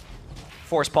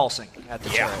force pulsing at the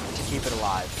turret to keep it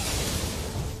alive.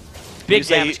 Big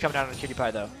damage coming down on Cutie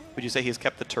Pie, though. Would you say he's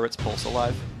kept the turret's pulse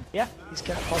alive? Yeah, he's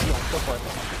kept it pulse alive. Go for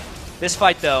it. This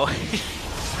fight, though,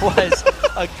 was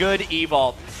a good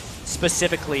evault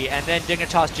specifically, and then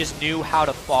Dignitas just knew how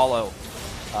to follow.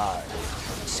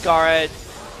 Skara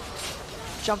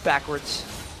jumped backwards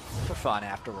for fun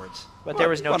afterwards, but there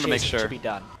was no chasing to be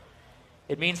done.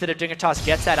 It means that if Dignitas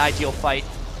gets that ideal fight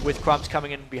with Crumbs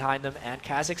coming in behind them and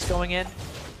Kha'Zix going in,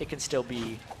 it can still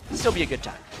be a good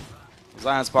time.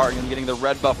 Zion Spartan getting the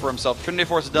red buff for himself. Trinity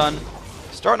Force done.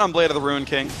 Starting on Blade of the Ruin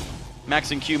King.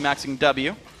 Maxing Q, maxing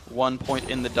W. 1 point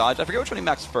in the dodge. I forget which one he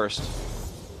maxed first.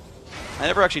 I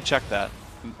never actually checked that.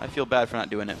 I feel bad for not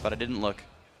doing it, but I didn't look.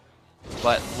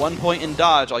 But 1 point in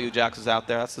dodge, all you Jaxes out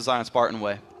there. That's the Zion Spartan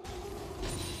way.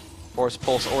 Force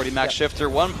Pulse already maxed Shifter.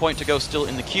 1 point to go still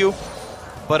in the queue.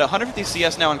 But 150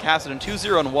 CS now on Kassadin,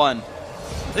 2-0 and 1. I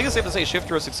think it's safe to say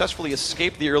Shifter has successfully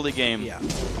escaped the early game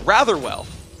rather well.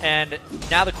 And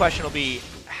now the question will be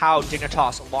how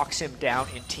Dignitas locks him down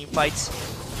in team fights.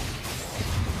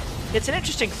 It's an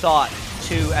interesting thought,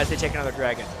 too, as they take another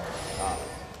dragon.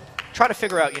 Try to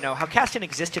figure out, how Kassadin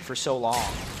existed for so long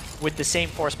with the same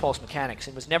Force Pulse mechanics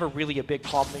and was never really a big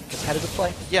problem in competitive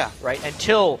play. Yeah. Right?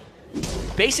 Until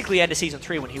basically end of Season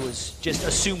 3 when he was just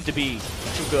assumed to be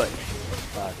too good.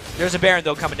 There's a Baron,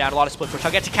 though, coming down. A lot of split push.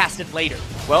 I'll get to Kassadin later.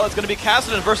 Well, it's going to be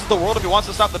Kassadin versus the world if he wants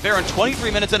to stop the Baron.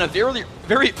 23 minutes in, a very,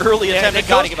 very early attempt.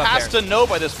 It has to know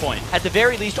by this point. At the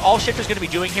very least, all Shifter's going to be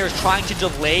doing here is trying to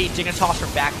delay Dignitas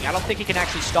from backing. I don't think he can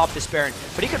actually stop this Baron,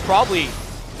 but he could probably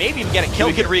maybe even get a kill.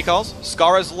 He could recalls.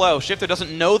 Skara's low. Shifter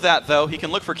doesn't know that, though. He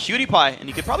can look for Cutie Pie, and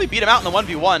he could probably beat him out in the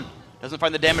 1v1. Doesn't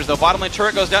find the damage, though. Bottom lane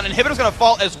turret goes down. Inhibitor's going to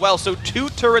fall as well, so 2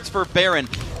 turrets for Baron.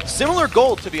 Similar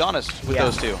gold, to be honest, with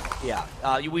those two. Yeah.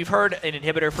 We've heard an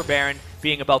inhibitor for Baron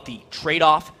being about the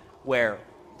trade-off, where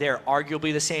they're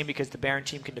arguably the same because the Baron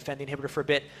team can defend the inhibitor for a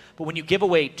bit. But when you give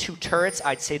away 2 turrets,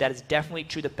 I'd say that is definitely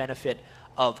to the benefit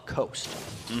of Coast.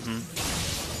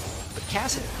 Mm-hmm. But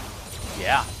Kassadin.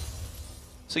 Yeah.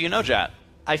 So Jat,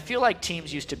 I feel like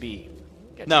teams used to be.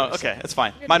 No, okay, it's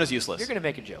fine. Mine was useless. You're going to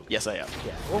make a joke. Yes, I am.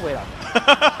 Yeah, we'll wait on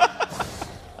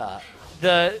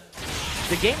that.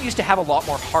 The game used to have a lot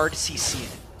more hard CC in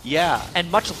it. Yeah. And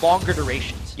much longer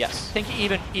durations. Yes. I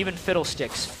think even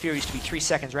Fiddlesticks, Fear used to be 3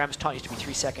 seconds, Ram's Taunt used to be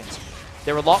 3 seconds.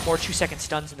 There were a lot more 2-second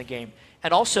stuns in the game.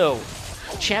 And also,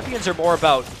 champions are more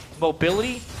about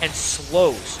mobility and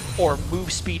slows or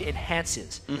move speed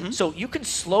enhances. So you can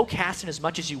slow Cassin as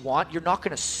much as you want, you're not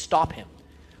going to stop him.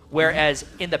 Whereas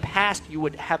in the past, you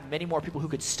would have many more people who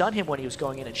could stun him when he was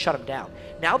going in and shut him down.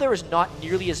 Now there is not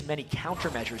nearly as many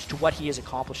countermeasures to what he is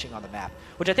accomplishing on the map,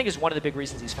 which I think is one of the big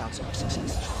reasons he's found so much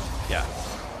success. Yeah.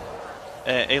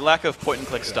 A lack of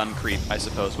point-and-click stun creep, I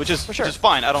suppose, which is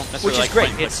fine. I don't necessarily like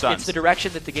point-and-click great. stuns. It's the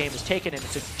direction that the game has taken, and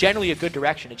it's generally a good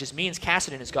direction. It just means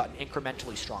Kassadin has gotten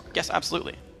incrementally stronger. Yes,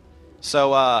 absolutely.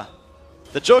 So,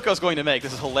 the joke I was going to make,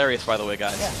 this is hilarious, by the way,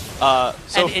 guys. Yeah.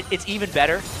 So and it's even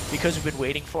better because we've been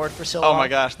waiting for it for so long. Oh my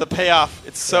gosh, the payoff,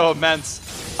 it's so immense.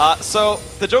 So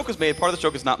the joke was made, part of the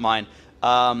joke is not mine,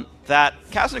 that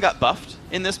Kassadin got buffed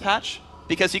in this patch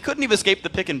because he couldn't even escape the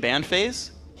pick and ban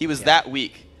phase. He was that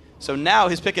weak. So now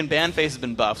his pick and ban phase has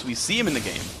been buffed, so we see him in the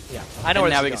game. Yeah, I know.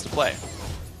 And now he gets to play.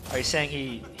 Are you saying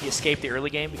he escaped the early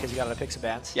game because he got out of picks and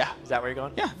bans? Yeah. Is that where you're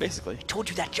going? Yeah, basically. I told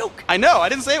you that joke. I know, I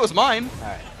didn't say it was mine. All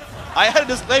right. I had a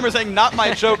disclaimer saying not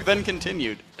my joke, then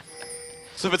continued.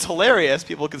 So if it's hilarious,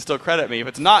 people can still credit me. If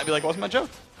it's not, be like, what's my joke?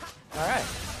 All right.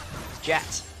 It's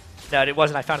Jats. No, it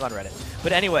wasn't. I found it on Reddit.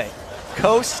 But anyway,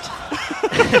 Coast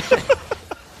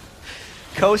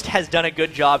Coast has done a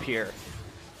good job here.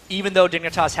 Even though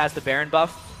Dignitas has the Baron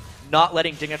buff, not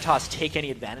letting Dignitas take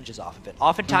any advantages off of it.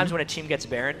 Oftentimes when a team gets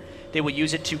Baron, they will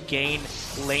use it to gain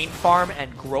lane farm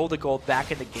and grow the gold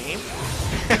back in the game.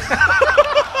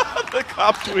 The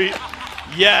cop tweet.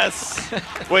 Yes.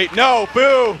 Wait, no.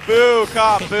 Boo. Boo,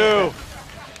 cop. Boo.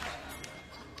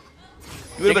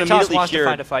 Dignitas wants to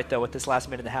find a fight, though, with this last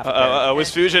minute and a half. Wiz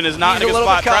Fusion is not in a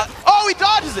good spot. Oh, he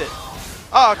dodges it.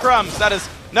 Oh, crumbs. That is...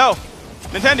 No.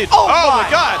 Nintendo. Oh my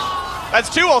gosh. That's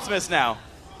 2 ultimates now.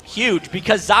 Huge,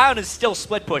 because Zion is still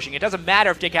split pushing. It doesn't matter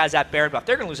if Dig has that Baron buff.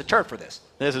 They're going to lose a turret for this.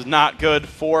 This is not good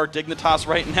for Dignitas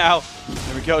right now.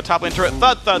 There we go. Top lane turret.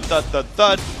 Thud, thud, thud, thud,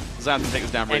 thud. Zion's going to take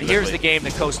this down pretty quickly. And here's the game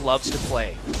that Coast loves to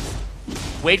play.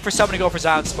 Wait for someone to go for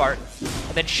Zion Spartan,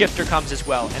 and then Shifter comes as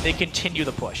well, and they continue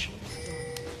the push.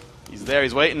 He's there.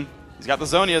 He's waiting. He's got the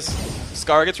Zonias.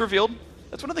 Scar gets revealed.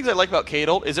 That's one of the things I like about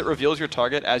K-Ult, is it reveals your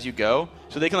target as you go,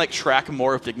 so they can like track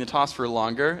more of Dignitas for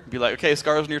longer. And be like, okay,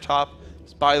 Scar's near top.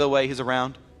 By the way, he's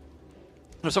around.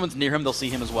 If someone's near him, they'll see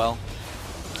him as well.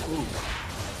 Ooh.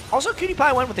 Also, Cutie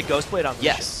Pie went with the Ghost Blade on Lucian.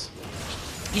 Yes.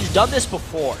 He's done this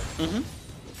before.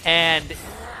 And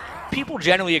people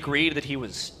generally agreed that he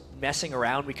was messing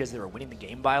around because they were winning the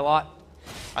game by a lot.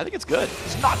 I think it's good.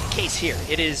 It's not the case here.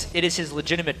 It is his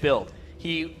legitimate build.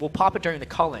 He will pop it during the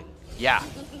culling. Yeah.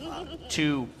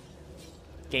 To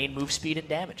gain move speed and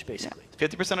damage, basically.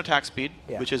 50% attack speed,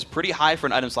 which is pretty high for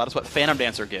an item slot. That's what Phantom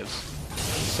Dancer gives.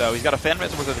 So he's got a Phantom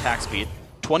Dancer with attack speed,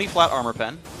 20 flat armor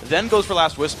pen, then goes for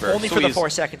Last Whisper. Only for the 4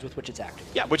 seconds with which it's active.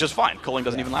 Yeah, which is fine. Culling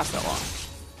doesn't even last that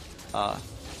long.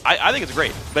 I think it's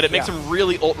great, but it makes him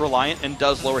really ult-reliant and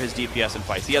does lower his DPS in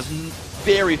fights. He has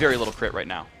very, very little crit right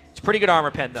now. It's pretty good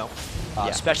armor pen, though,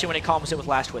 especially when he combos it with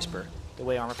Last Whisper, the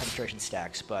way armor penetration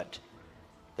stacks. But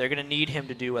they're going to need him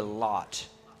to do a lot.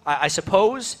 I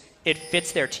suppose it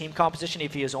fits their team composition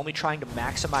if he is only trying to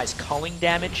maximize culling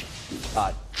damage,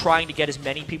 trying to get as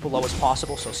many people low as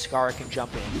possible so Scar can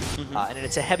jump in. And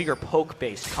it's a heavier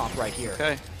poke-based comp right here.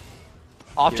 Okay.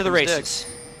 Off to the races.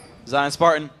 Zion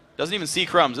Spartan doesn't even see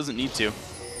crumbs, doesn't need to.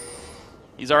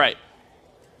 He's all right.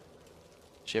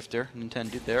 Shifter,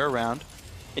 Nintendo, they're around.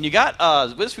 And you got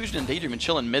Wiz Fusion and Daydream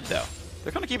chilling mid, though.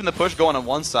 They're kind of keeping the push going on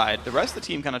one side. The rest of the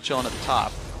team kind of chilling at the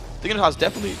top. Dignitas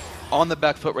definitely on the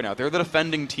back foot right now. They're the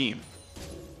defending team.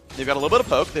 They've got a little bit of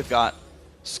poke. They've got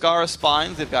Scar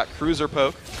Spines. They've got Cruiser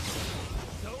poke.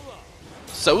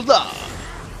 Sola.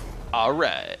 All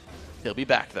right. He'll be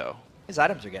back, though. His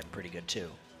items are getting pretty good, too.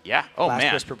 Yeah. Oh, Last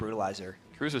man. Whisper Brutalizer.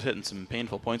 Cruiser's hitting some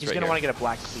painful points He's right going to here. want to get a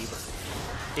Black Cleaver.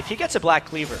 If he gets a Black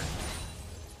Cleaver,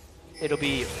 it'll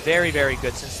be very, very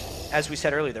good since, as we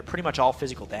said earlier, they're pretty much all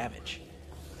physical damage.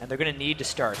 And they're going to need to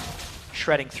start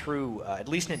shredding through at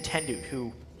least Nintendo,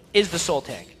 who is the soul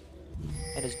tank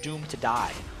and is doomed to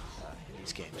die in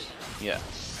these games. Yeah.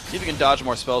 See if you can dodge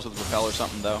more spells with Repel or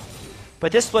something, though.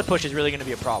 But this split push is really going to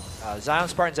be a problem. Zion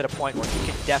Spartan's at a point where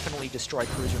he can definitely destroy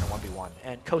Cruiser in a 1v1,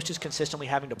 and Coast is consistently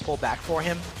having to pull back for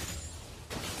him.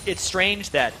 It's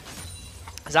strange that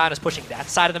Zion is pushing that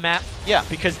side of the map,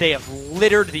 because they have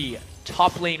littered the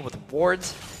top lane with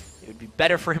wards, It would be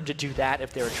better for him to do that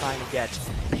if they were trying to get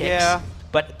picks. Yeah.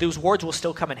 But those wards will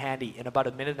still come in handy in about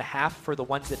a minute and a half for the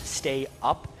ones that stay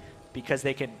up because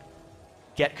they can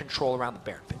get control around the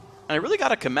Baron pit. And I really got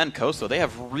to commend Coast, though. They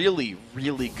have really,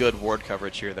 really good ward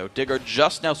coverage here, though. Dig are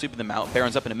just now sweeping them out.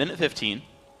 Baron's up in a minute 15.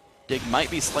 Dig might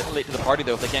be slightly late to the party,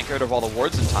 though, if they can't get rid of all the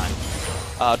wards in time.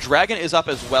 Dragon is up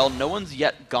as well. No one's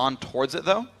yet gone towards it,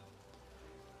 though.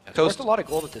 Yeah, Coast a lot of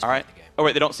gold at this point in the game. Oh,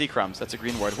 wait, they don't see Crumbs. That's a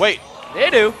green ward. Wait. They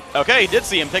do. Okay, he did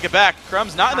see him. Take it back.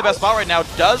 Crumbs not in the best spot right now.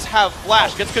 Does have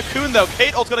Flash. Gets Cocoon, though.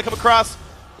 Kate ult's going to come across.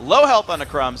 Low health on the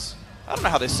Crumbs. I don't know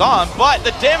how they saw him, but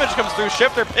the damage comes through.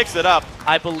 Shifter picks it up.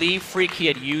 I believe, Freak, he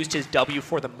had used his W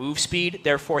for the move speed,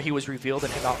 therefore he was revealed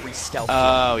and had not re-stealthed.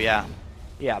 Oh, yeah.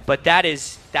 Yeah, but that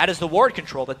is the ward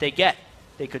control that they get.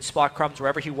 They could spot Crumbs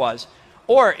wherever he was.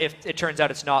 Or if it turns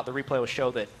out it's not, the replay will show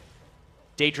that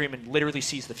Daydream literally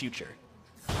sees the future.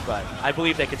 But I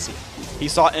believe they could see it. He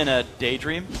saw it in a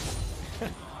daydream?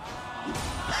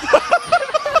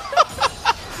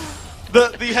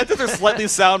 The headsets are slightly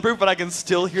soundproof, but I can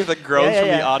still hear the groans from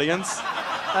the audience.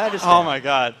 I understand. Oh my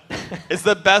god. It's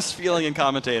the best feeling in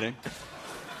commentating.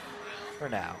 For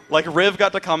now. Like, Riv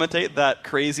got to commentate that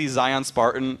crazy Zion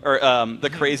Spartan, or the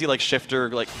crazy, like, Shifter,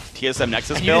 like, TSM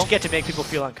Nexus and kill. You just get to make people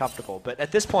feel uncomfortable. But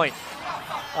at this point,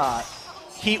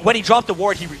 when he dropped the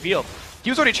ward, he revealed. He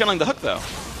was already channeling the hook, though.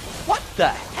 What the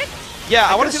heck? Yeah,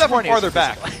 I want to see that from farther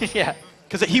back. Yeah.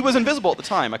 Because he was invisible at the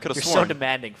time. I could have sworn. You're so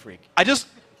demanding, Freak. I just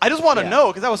want to know,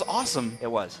 because that was awesome. It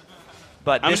was.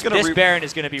 But this Baron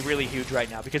is going to be really huge right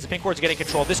now because the pink ward's getting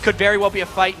control. This could very well be a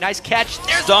fight. Nice catch.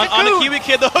 There's Done on the Kiwi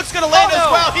Kid. The hook's going to land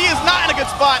as well. He is not in a good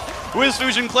spot. Wiz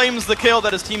Fusion claims the kill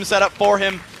that his team set up for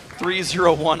him.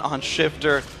 3-0-1 on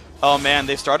Shifter. Oh, man.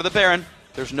 They've started the Baron.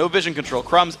 There's no vision control.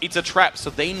 Crumbs eats a trap, so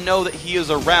they know that he is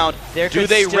around. Do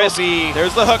they risk?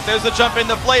 There's the hook. There's the jump in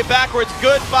the play backwards.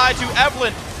 Goodbye to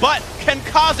Evelyn. But can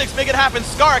Kha'Zix make it happen?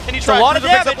 Scar, can he try? A lot of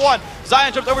damage. Picks up one.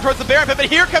 Zion jumps over towards the Baron pit, but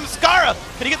here comes Skara.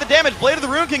 Can he get the damage? Blade of the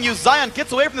Rune King used. Zion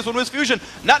gets away from this one with his fusion.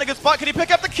 Not in a good spot. Can he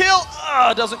pick up the kill?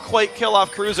 Doesn't quite kill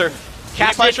off Cruiser.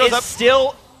 Casket shows up.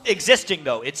 Still existing,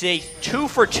 though. It's a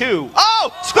 2-for-2.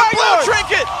 Oh! Blue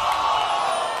Trinket!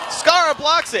 Skara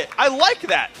blocks it. I like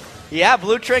that. Yeah,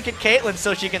 Blue Trinket Caitlyn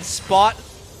so she can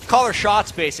call her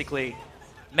shots, basically.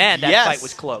 Man, that fight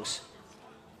was close.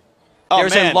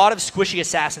 There's a lot of squishy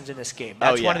assassins in this game.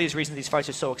 That's one of these reasons these fights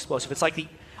are so explosive. It's like the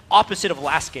opposite of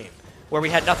last game, where we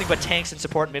had nothing but tanks and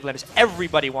support and mid laners.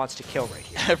 Everybody wants to kill right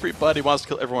here. Everybody wants to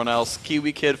kill everyone else.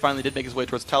 Kiwi Kid finally did make his way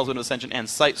towards Talisman of Ascension and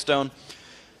Sightstone.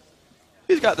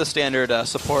 He's got the standard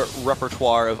support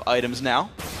repertoire of items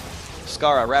now.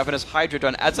 Skara, Ravenous Hydra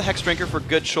done, adds a Hex Drinker for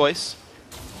good choice.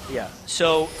 Yeah,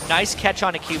 so nice catch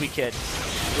on a Kiwi Kid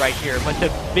right here, but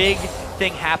the big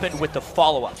thing happened with the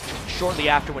follow-up shortly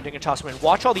after when Dignitas went.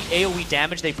 Watch all the AoE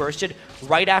damage they bursted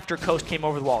right after Coast came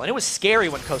over the wall, and it was scary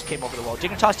when Coast came over the wall.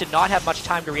 Dignitas did not have much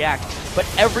time to react, but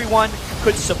everyone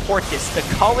could support this. The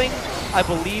culling, I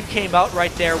believe, came out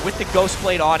right there with the Ghost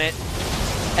Blade on it,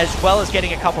 as well as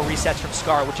getting a couple resets from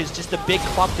Scar, which is just a big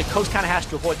clump that Coast kind of has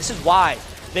to avoid. This is why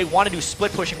they want to do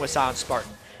split pushing with Silent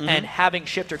Spartan. And having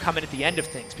Shifter come in at the end of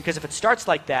things. Because if it starts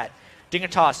like that,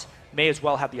 Dignitas may as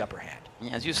well have the upper hand.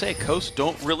 Yeah, as you say, Coast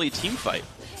don't really team fight.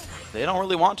 They don't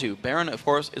really want to. Baron, of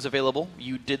course, is available.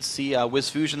 You did see Wiz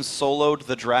Fusion soloed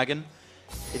the Dragon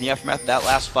in the aftermath of that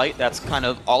last fight. That's kind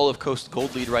of all of Coast's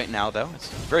gold lead right now, though.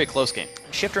 It's a very close game.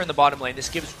 Shifter in the bottom lane. This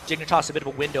gives Dignitas a bit of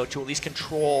a window to at least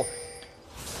control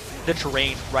the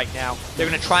terrain right now. They're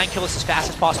going to try and kill us as fast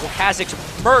as possible.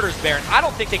 Kha'Zix murders Baron. I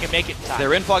don't think they can make it in time.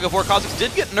 They're in Fog of War. Kha'Zix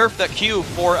did get nerfed. That Q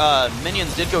for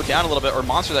minions did go down a little bit, or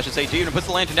monsters, I should say. Dune puts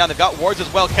the lantern down. They've got wards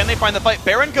as well. Can they find the fight?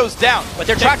 Baron goes down. But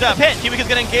they're trapped in the pit. Kiwi is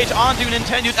going to engage onto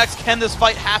Nintendo X. Can this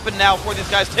fight happen now for these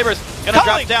guys? Tibbers going to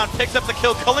drop down, picks up the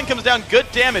kill. Culling comes down.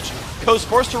 Good damage. Coast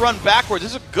forced to run backwards.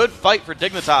 This is a good fight for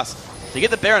Dignitas. They get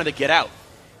the Baron and they get out.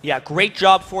 Yeah, great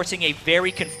job forcing a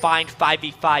very confined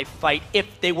 5v5 fight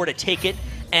if they were to take it,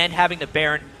 and having the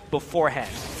Baron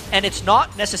beforehand. And it's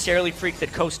not necessarily, Freak,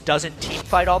 that Coast doesn't team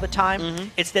fight all the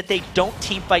time. It's that they don't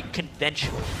team fight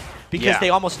conventionally. Because they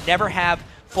almost never have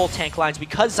full tank lines.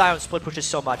 Because Zion split pushes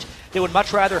so much, they would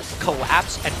much rather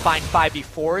collapse and find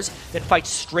 5v4s than fight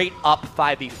straight up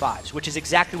 5v5s, which is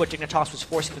exactly what Dignitas was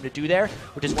forcing them to do there,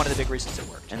 which is one of the big reasons it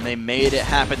worked. And they made it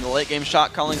happen. The late game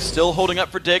shot calling still holding up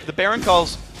for Dig. The Baron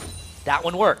calls. That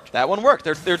one worked. That one worked.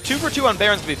 They're 2-for-2 on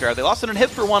Barons, to be fair. They lost it in hit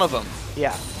for one of them.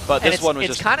 Yeah. But this one was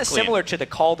just It's kind of similar to the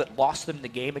call that lost them the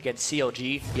game against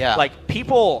CLG. Yeah. Like,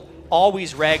 people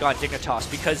always rag on Dignitas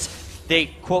because they,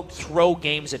 quote, throw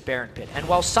games at Baron Pit. And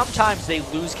while sometimes they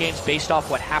lose games based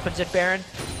off what happens at Baron,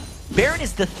 Baron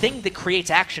is the thing that creates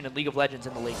action in League of Legends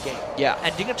in the late game. Yeah.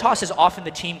 And Dignitas is often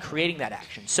the team creating that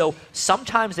action. So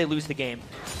sometimes they lose the game.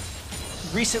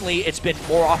 Recently, it's been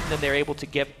more often than they're able to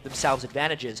give themselves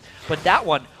advantages. But that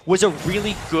one was a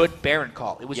really good Baron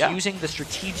call. It was using the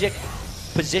strategic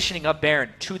positioning of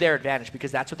Baron to their advantage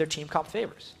because that's what their team comp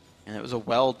favors. And it was a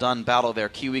well-done battle there.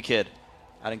 Kiwi Kid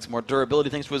adding some more durability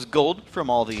thanks to his gold from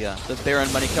all the Baron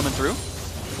money coming through.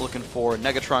 Looking for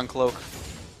Negatron Cloak.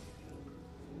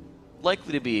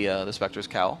 Likely to be the Spectre's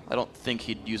Cowl. I don't think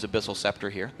he'd use Abyssal Scepter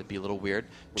here. That'd be a little weird.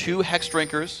 2 Hex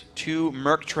Drinkers, 2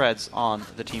 Merc Treads on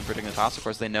the team for Dignitas. Of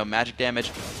course, they know magic damage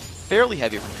fairly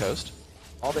heavy from Coast.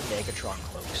 All the Negatron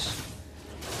Cloaks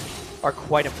are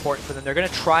quite important for them. They're going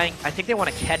to try and, I think they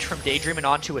want to catch from Daydreaming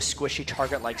onto a squishy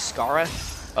target like Skara.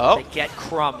 Oh. They get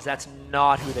crumbs. That's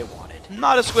not who they wanted.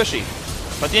 Not as squishy.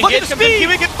 But the engage comes in.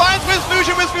 Kiwi Kid finds Wiz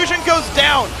Fusion. Wiz Fusion goes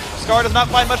down. Scar does not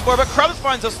find much more, but Crumbs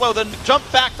finds a slow. Then jump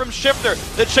back from Shifter.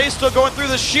 The chase still going through.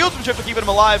 The shield from Shifter keeping him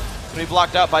alive. Going to be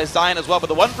blocked out by Zion as well, but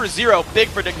the 1-for-0, big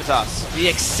for Dignitas. The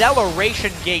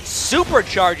acceleration gate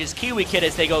supercharges Kiwi Kid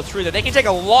as they go through there. They can take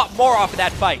a lot more off of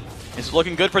that fight. It's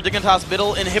looking good for Dignitas.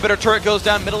 Middle inhibitor turret goes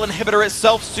down. Middle inhibitor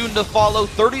itself soon to follow.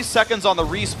 30 seconds on the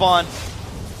respawn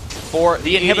for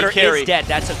the inhibitor carry. Is dead.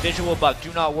 That's a visual bug.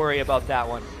 Do not worry about that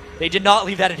one. They did not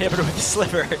leave that inhibitor with the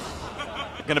sliver.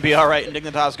 Going to be all right. And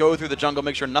Dignitas go through the jungle,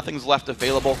 make sure nothing's left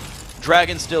available.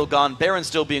 Dragon still gone. Baron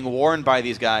still being warned by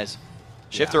these guys.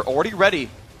 Shifter already ready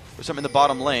for something in the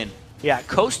bottom lane. Yeah,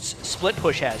 Coast's split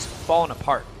push has fallen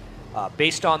apart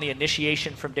based on the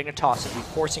initiation from Dignitas and the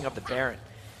forcing of the Baron.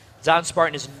 Zion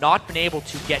Spartan has not been able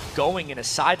to get going in a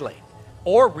side lane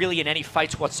or really in any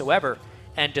fights whatsoever.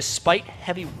 And despite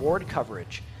heavy ward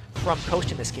coverage from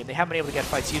Coast in this game, they haven't been able to get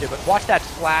fights either. But watch that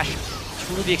flash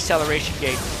through the acceleration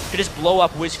gate to just blow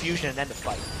up Wiz Fusion and end the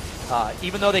fight.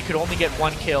 Even though they could only get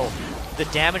 1 kill, the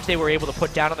damage they were able to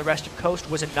put down on the rest of Coast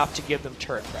was enough to give them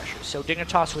turret pressure. So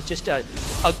Dignitas was just a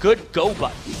good go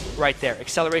button right there.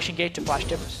 Acceleration gate to flash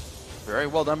Timbers. Very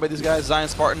well done by these guys. Zion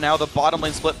Spartan now the bottom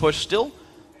lane split push, still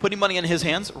putting money in his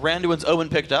hands. Randuin's Owen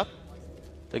picked up.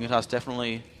 Dignitas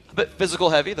definitely a bit physical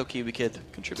heavy, though Kiwi Kid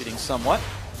contributing somewhat.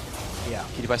 Yeah.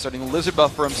 Kiwi by starting a Lizard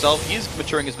buff for himself. He's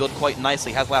maturing his build quite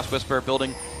nicely. Has Last Whisper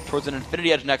building towards an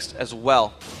Infinity Edge next as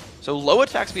well. So low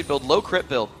attack speed build, low crit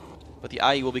build, but the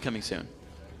IE will be coming soon.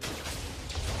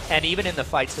 And even in the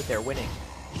fights that they're winning,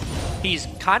 he's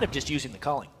kind of just using the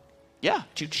culling. Yeah.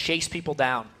 To chase people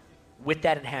down with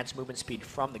that enhanced movement speed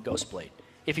from the Ghost Blade.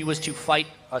 If he was to fight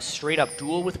a straight-up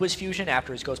duel with Wiz Fusion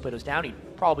after his Ghost Blade was down,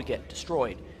 he'd probably get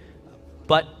destroyed.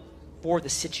 But for the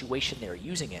situation they're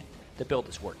using it, the build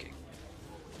is working.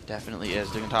 Definitely is.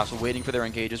 Dignitas waiting for their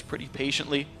engages pretty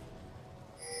patiently.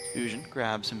 Fusion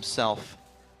grabs himself.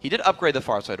 He did upgrade the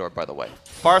Farside Orb, by the way.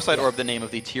 Farside Orb, the name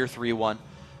of the Tier 3 one.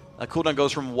 Cooldown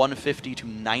goes from 150 to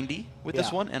 90 with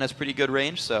this one, and has pretty good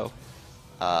range, so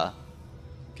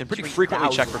can pretty frequently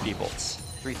check for people.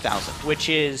 3,000. Which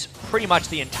is pretty much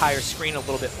the entire screen, a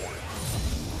little bit more.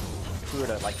 If we were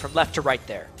to, like, from left to right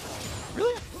there.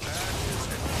 Really?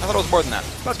 I thought it was more than that.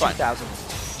 About 2,000.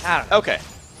 I don't know. Okay,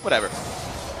 whatever.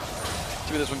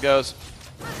 See where this one goes.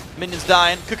 Minion's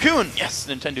dying. Cocoon! Yes,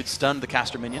 Nintendo stunned the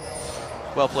caster minion.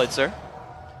 Well played, sir.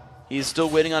 He's still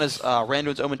waiting on his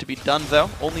Randuin's Omen to be done,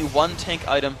 though. Only 1 tank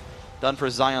item done for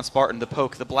Zion Spartan, the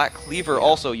poke. The Black Cleaver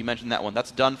also, you mentioned that one. That's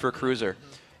done for Cruiser.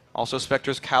 Also,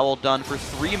 Spectre's Cowl done for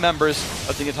 3 members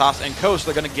of Dignitas and Coast.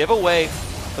 They're going to give away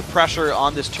the pressure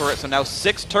on this turret, so now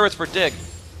 6 turrets for Dig.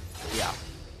 Yeah.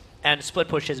 And Split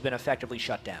Push has been effectively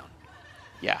shut down.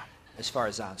 Yeah. As far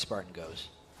as Zion Spartan goes.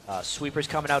 Sweeper's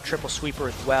coming out, triple sweeper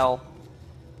as well.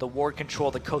 The ward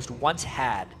control the Coast once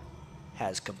had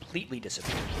has completely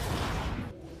disappeared.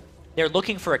 They're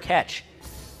looking for a catch,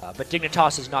 but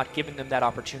Dignitas is not giving them that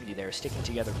opportunity. They're sticking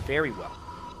together very well.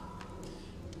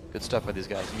 Good stuff by these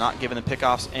guys. Not giving the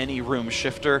pickoffs any room.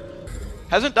 Shifter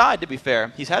hasn't died, to be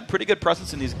fair. He's had pretty good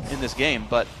presence in this game,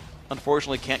 but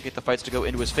unfortunately can't get the fights to go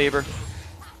into his favor.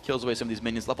 Kills away some of these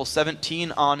minions. Level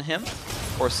 17 on him.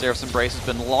 Of course, Seraph's Embrace has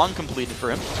been long completed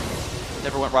for him.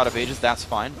 Never went Rod of Ages, that's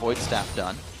fine. Void Staff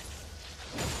done.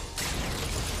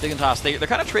 Dignitas, they're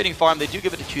kind of trading farm. They do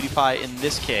give it to Cutie Pie in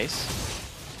this case.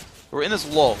 We're in this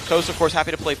lull. Coast, of course, happy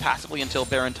to play passively until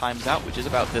Baron times out, which is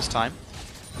about this time.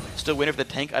 Still waiting for the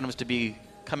tank items to be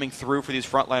coming through for these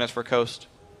frontliners for Coast.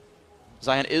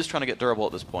 Zion is trying to get durable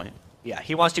at this point. Yeah,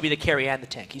 he wants to be the carry and the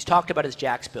tank. He's talked about his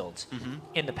Jax builds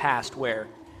in the past where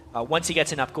once he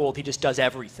gets enough gold, he just does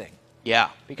everything. Yeah.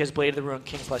 Because Blade of the Ruined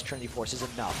King plus Trinity Force is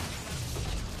enough.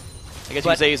 I guess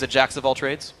you could say he's a Jax of all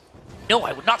trades? No,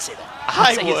 I would not say that. I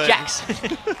would say would. he's Jax.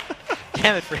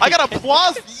 Damn it, Frank. I got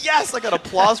applause. Yes, I got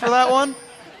applause for that one.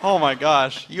 Oh my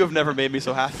gosh, you have never made me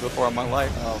so happy before in my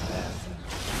life. Oh, man.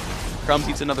 Crumbs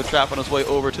eats another trap on his way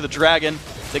over to the Dragon.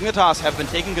 Dignitas have been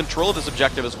taking control of this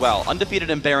objective as well. Undefeated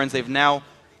in Barons, they've now,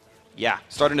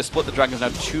 starting to split the Dragons now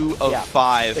 2 of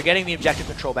 5. They're getting the objective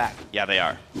control back. Yeah, they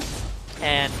are.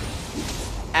 And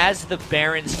as the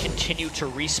Barons continue to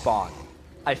respawn,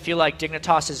 I feel like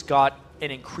Dignitas has got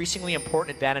an increasingly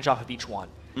important advantage off of each one.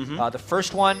 The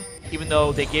first one, even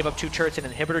though they gave up 2 turrets and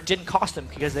an inhibitor, didn't cost them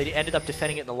because they ended up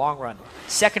defending it in the long run.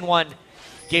 Second one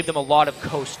gave them a lot of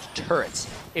coast turrets.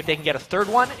 If they can get a third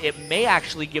one, it may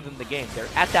actually give them the game. They're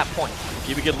at that point.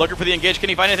 Kiwi looking for the engage. Can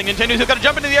he find anything? Nintendo, he's got to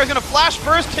jump into the air. He's going to flash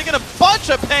first, taking a bunch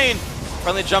of pain.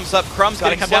 Friendly jumps up. Crumbs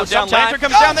getting slowed down. Lantern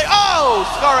comes down there. Oh!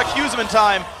 Scara cues him in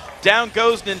time. Down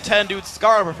goes Nintendo.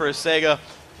 Scara prefers Sega.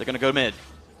 They're going to go mid.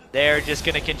 They're just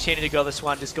going to continue to go this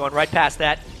one, just going right past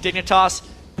that. Dignitas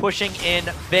pushing in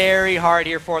very hard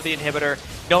here for the inhibitor,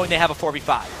 knowing they have a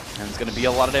 4v5. And there's going to be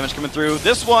a lot of damage coming through.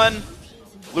 This one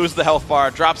loses the health bar,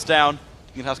 drops down.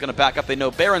 Dignitas going to back up. They know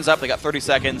Baron's up. They got 30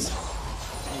 seconds.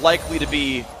 Likely to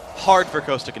be hard for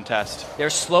Coast to contest.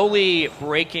 They're slowly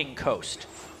breaking Coast.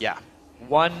 Yeah.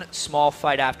 One small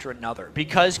fight after another.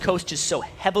 Because Coast is so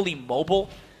heavily mobile,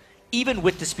 even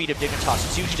with the speed of Dignitas,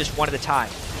 it's usually just one at a time.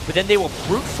 But then they will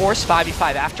brute force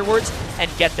 5v5 afterwards and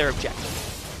get their objective.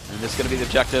 And this is going to be the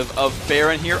objective of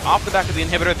Baron here. Off the back of the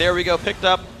inhibitor. There we go. Picked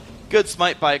up. Good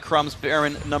smite by Crumbs.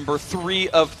 Baron number 3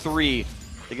 of 3.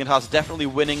 Dignitas definitely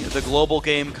winning the global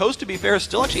game. Coast, to be fair,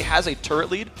 still actually has a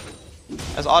turret lead.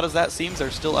 As odd as that seems,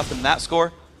 they're still up in that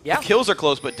score. Yeah. The kills are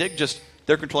close, but Dig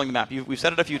they're controlling the map. We've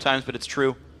said it a few times, but it's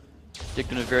true. Dig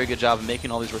doing a very good job of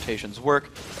making all these rotations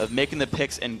work, of making the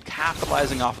picks and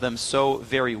capitalizing off of them so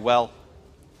very well.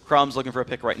 Crumbs looking for a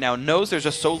pick right now. Knows there's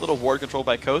just so little ward control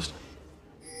by Coast.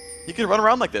 He can run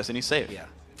around like this, and he's safe. Yeah.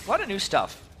 A lot of new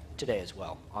stuff today as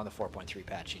well on the 4.3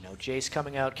 patch. You know, Jace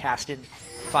coming out, Caston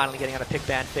finally getting out of pick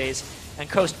ban phase, and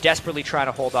Coast desperately trying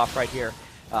to hold off right here.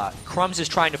 Crumbs is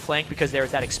trying to flank because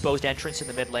there's that exposed entrance in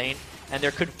the mid lane, and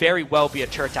there could very well be a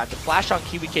turret time. The flash on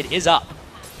Kiwi is up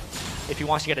if he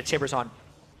wants to get a Tibbers on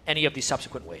any of these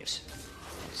subsequent waves.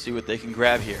 See what they can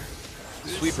grab here.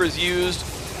 Sweeper's used.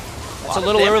 That's a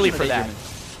little early for that.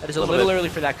 That is a little early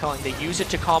for that culling. They use it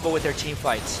to combo with their team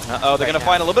fights. Uh-oh, they're going to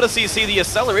find a little bit of CC. The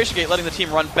acceleration gate letting the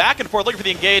team run back and forth, looking for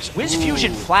the engage. Wiz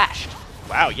Fusion flashed.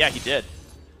 Wow, yeah, he did.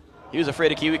 He was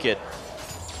afraid of Kiwi Kid.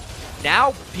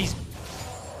 Now he's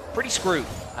pretty screwed,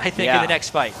 I think, in the next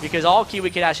fight, because all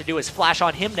Kiwi Kid has to do is flash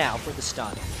on him now for the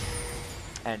stun.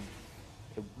 And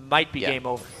it might be game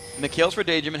over. And the kills for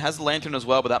Daydream has the Lantern as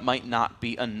well, but that might not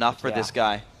be enough for this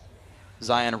guy.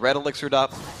 Zion red elixired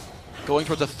up. Going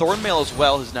towards a Thornmail as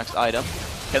well, his next item.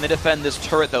 Can they defend this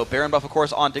turret, though? Baron buff, of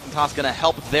course, on Dignitas, going to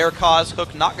help their cause.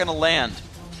 Hook not going to land.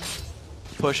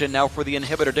 Push in now for the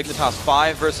inhibitor. Dignitas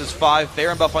 5 versus 5.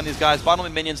 Baron buff on these guys. Bottom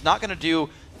lane minions not going to do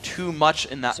too much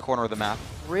in that corner of the map.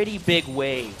 Pretty big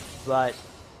wave, but...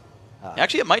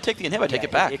 actually, it might take the inhib. I take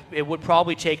it back. It would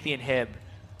probably take the inhib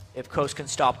if Coast can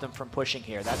stop them from pushing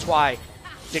here. That's why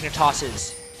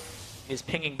Dignitas is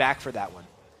pinging back for that one.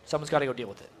 Someone's got to go deal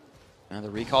with it. And the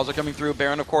recalls are coming through.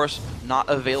 Baron, of course, not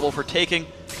available for taking.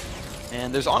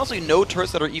 And there's honestly no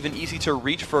turrets that are even easy to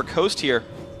reach for Coast here.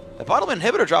 The bottom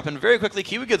inhibitor dropping very quickly.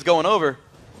 Kiwi Kid's going over.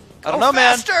 I don't know,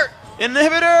 faster, man.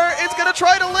 Inhibitor is going to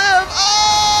try to live.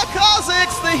 Ah,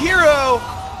 Kha'Zix, the hero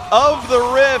of the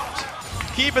Rift.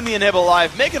 Keeping the inhib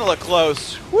alive, making it look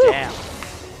close. Woo. Damn.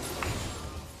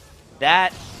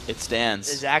 That it stands.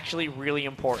 Is actually really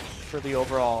important for the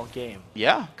overall game.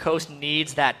 Yeah. Coast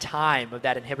needs that time of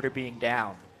that inhibitor being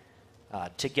down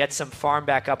to get some farm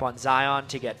back up on Zion,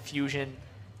 to get Fusion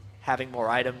having more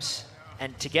items,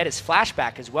 and to get his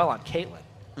flashback as well on Caitlyn.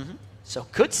 So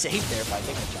good save there by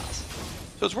Dignitas.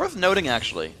 So it's worth noting,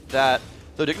 actually, that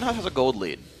though Dignitas has a gold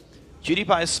lead,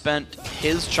 GDPie spent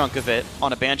his chunk of it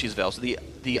on a Banshee's Veil. So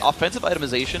the offensive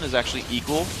itemization is actually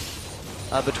equal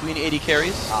between AD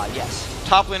carries. Yes.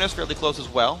 Top laner's fairly close as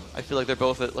well. I feel like they're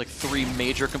both at like 3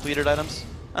 major completed items.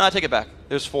 I take it back.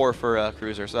 There's 4 for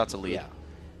Cruiser, so that's a lead. Yeah.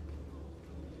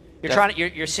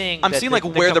 You're seeing. I'm seeing like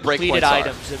where the breakpoints are.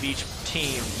 Items of each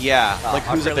team. Yeah, like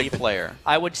who's really a big player.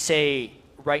 I would say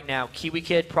right now Kiwi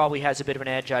Kid probably has a bit of an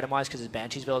edge item-wise because his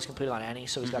Banshee's Veil is completed on Annie,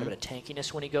 so he's got a bit of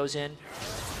tankiness when he goes in.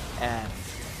 And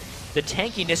the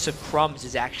tankiness of Crumbs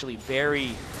is actually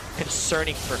very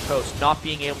concerning for Coast, not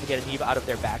being able to get an Eve out of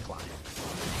their backline.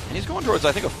 And he's going towards,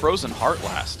 I think, a Frozen Heart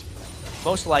last.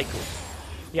 Most likely.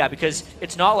 Yeah, because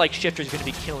it's not like Shifter's going to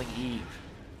be killing Eve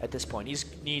at this point. He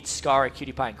needs Scar,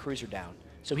 Cutie Pie, and Cruiser down.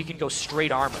 So he can go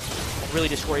straight armor. And really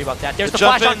just worry about that. There's the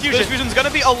flash on Fusion. Fusion's going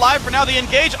to be alive for now. The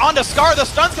engage onto Scar. The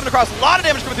stun's coming across. A lot of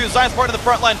damage coming through. Science part in the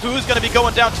front line. Boo's going to be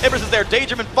going down. Tibbers is there.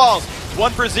 Daydreamin falls.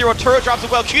 1 for 0. Turret drops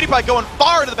as well. Cutie Pie going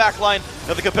far into the back line.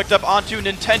 Another kill picked up onto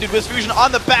Nintendo. Fusion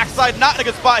on the backside. Not in a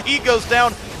good spot. He goes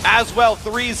down as well.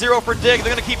 3-0 for Dig.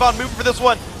 They're going to keep on moving for this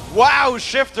one. Wow,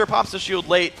 Shifter pops the shield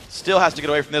late. Still has to get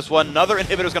away from this one. Another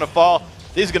inhibitor's going to fall.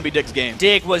 This is going to be Dig's game.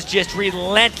 Dig was just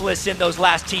relentless in those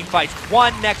last team fights.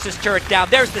 One Nexus turret down.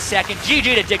 There's the second. GG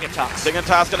to Dignitas.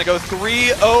 Dignitas going to go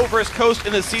 3-0 versus Coast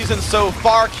in the season so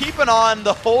far, keeping on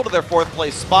the hold of their 4th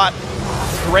place spot.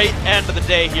 Great end of the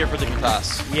day here for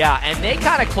Dignitas. Yeah, and they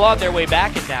kind of clawed their way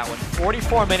back in that one.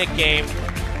 44-minute game.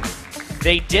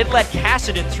 They did let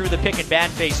Kassadin through the pick and ban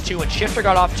phase 2, and Shifter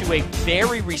got off to a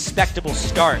very respectable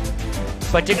start.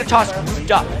 But Dignitas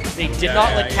moved up. They did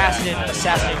not let Kassadin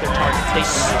assassinate their targets. They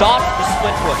stopped the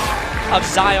split push of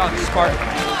Zion Spartan,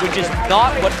 which is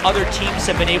not what other teams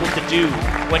have been able to do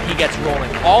when he gets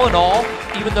rolling. All in all,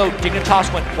 even though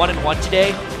Dignitas went 1-1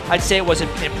 today, I'd say it was an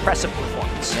impressive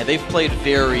performance. Yeah, they've played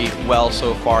very well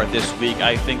so far this week.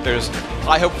 I think there's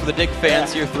high hope for the Dig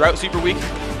fans here throughout Super Week.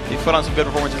 They've put on some good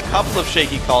performances, a couple of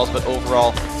shaky calls, but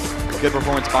overall, good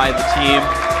performance by the team.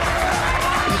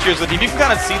 Cheers to the team. You can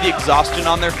kind of see the exhaustion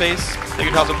on their face.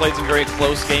 Dignitas have played some very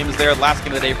close games there. Last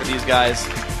game of the day for these guys.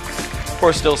 Of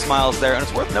course, still smiles there. And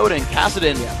it's worth noting,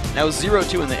 Kassadin now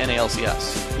 0-2 in the NA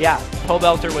LCS. Yeah,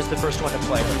 Pobelter was the first one to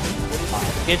play.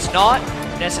 It's not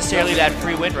necessarily that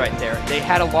free win right there. They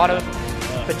had a lot of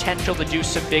potential to do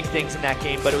some big things in that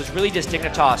game, but it was really just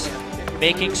Dignitas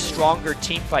making stronger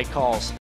team fight calls.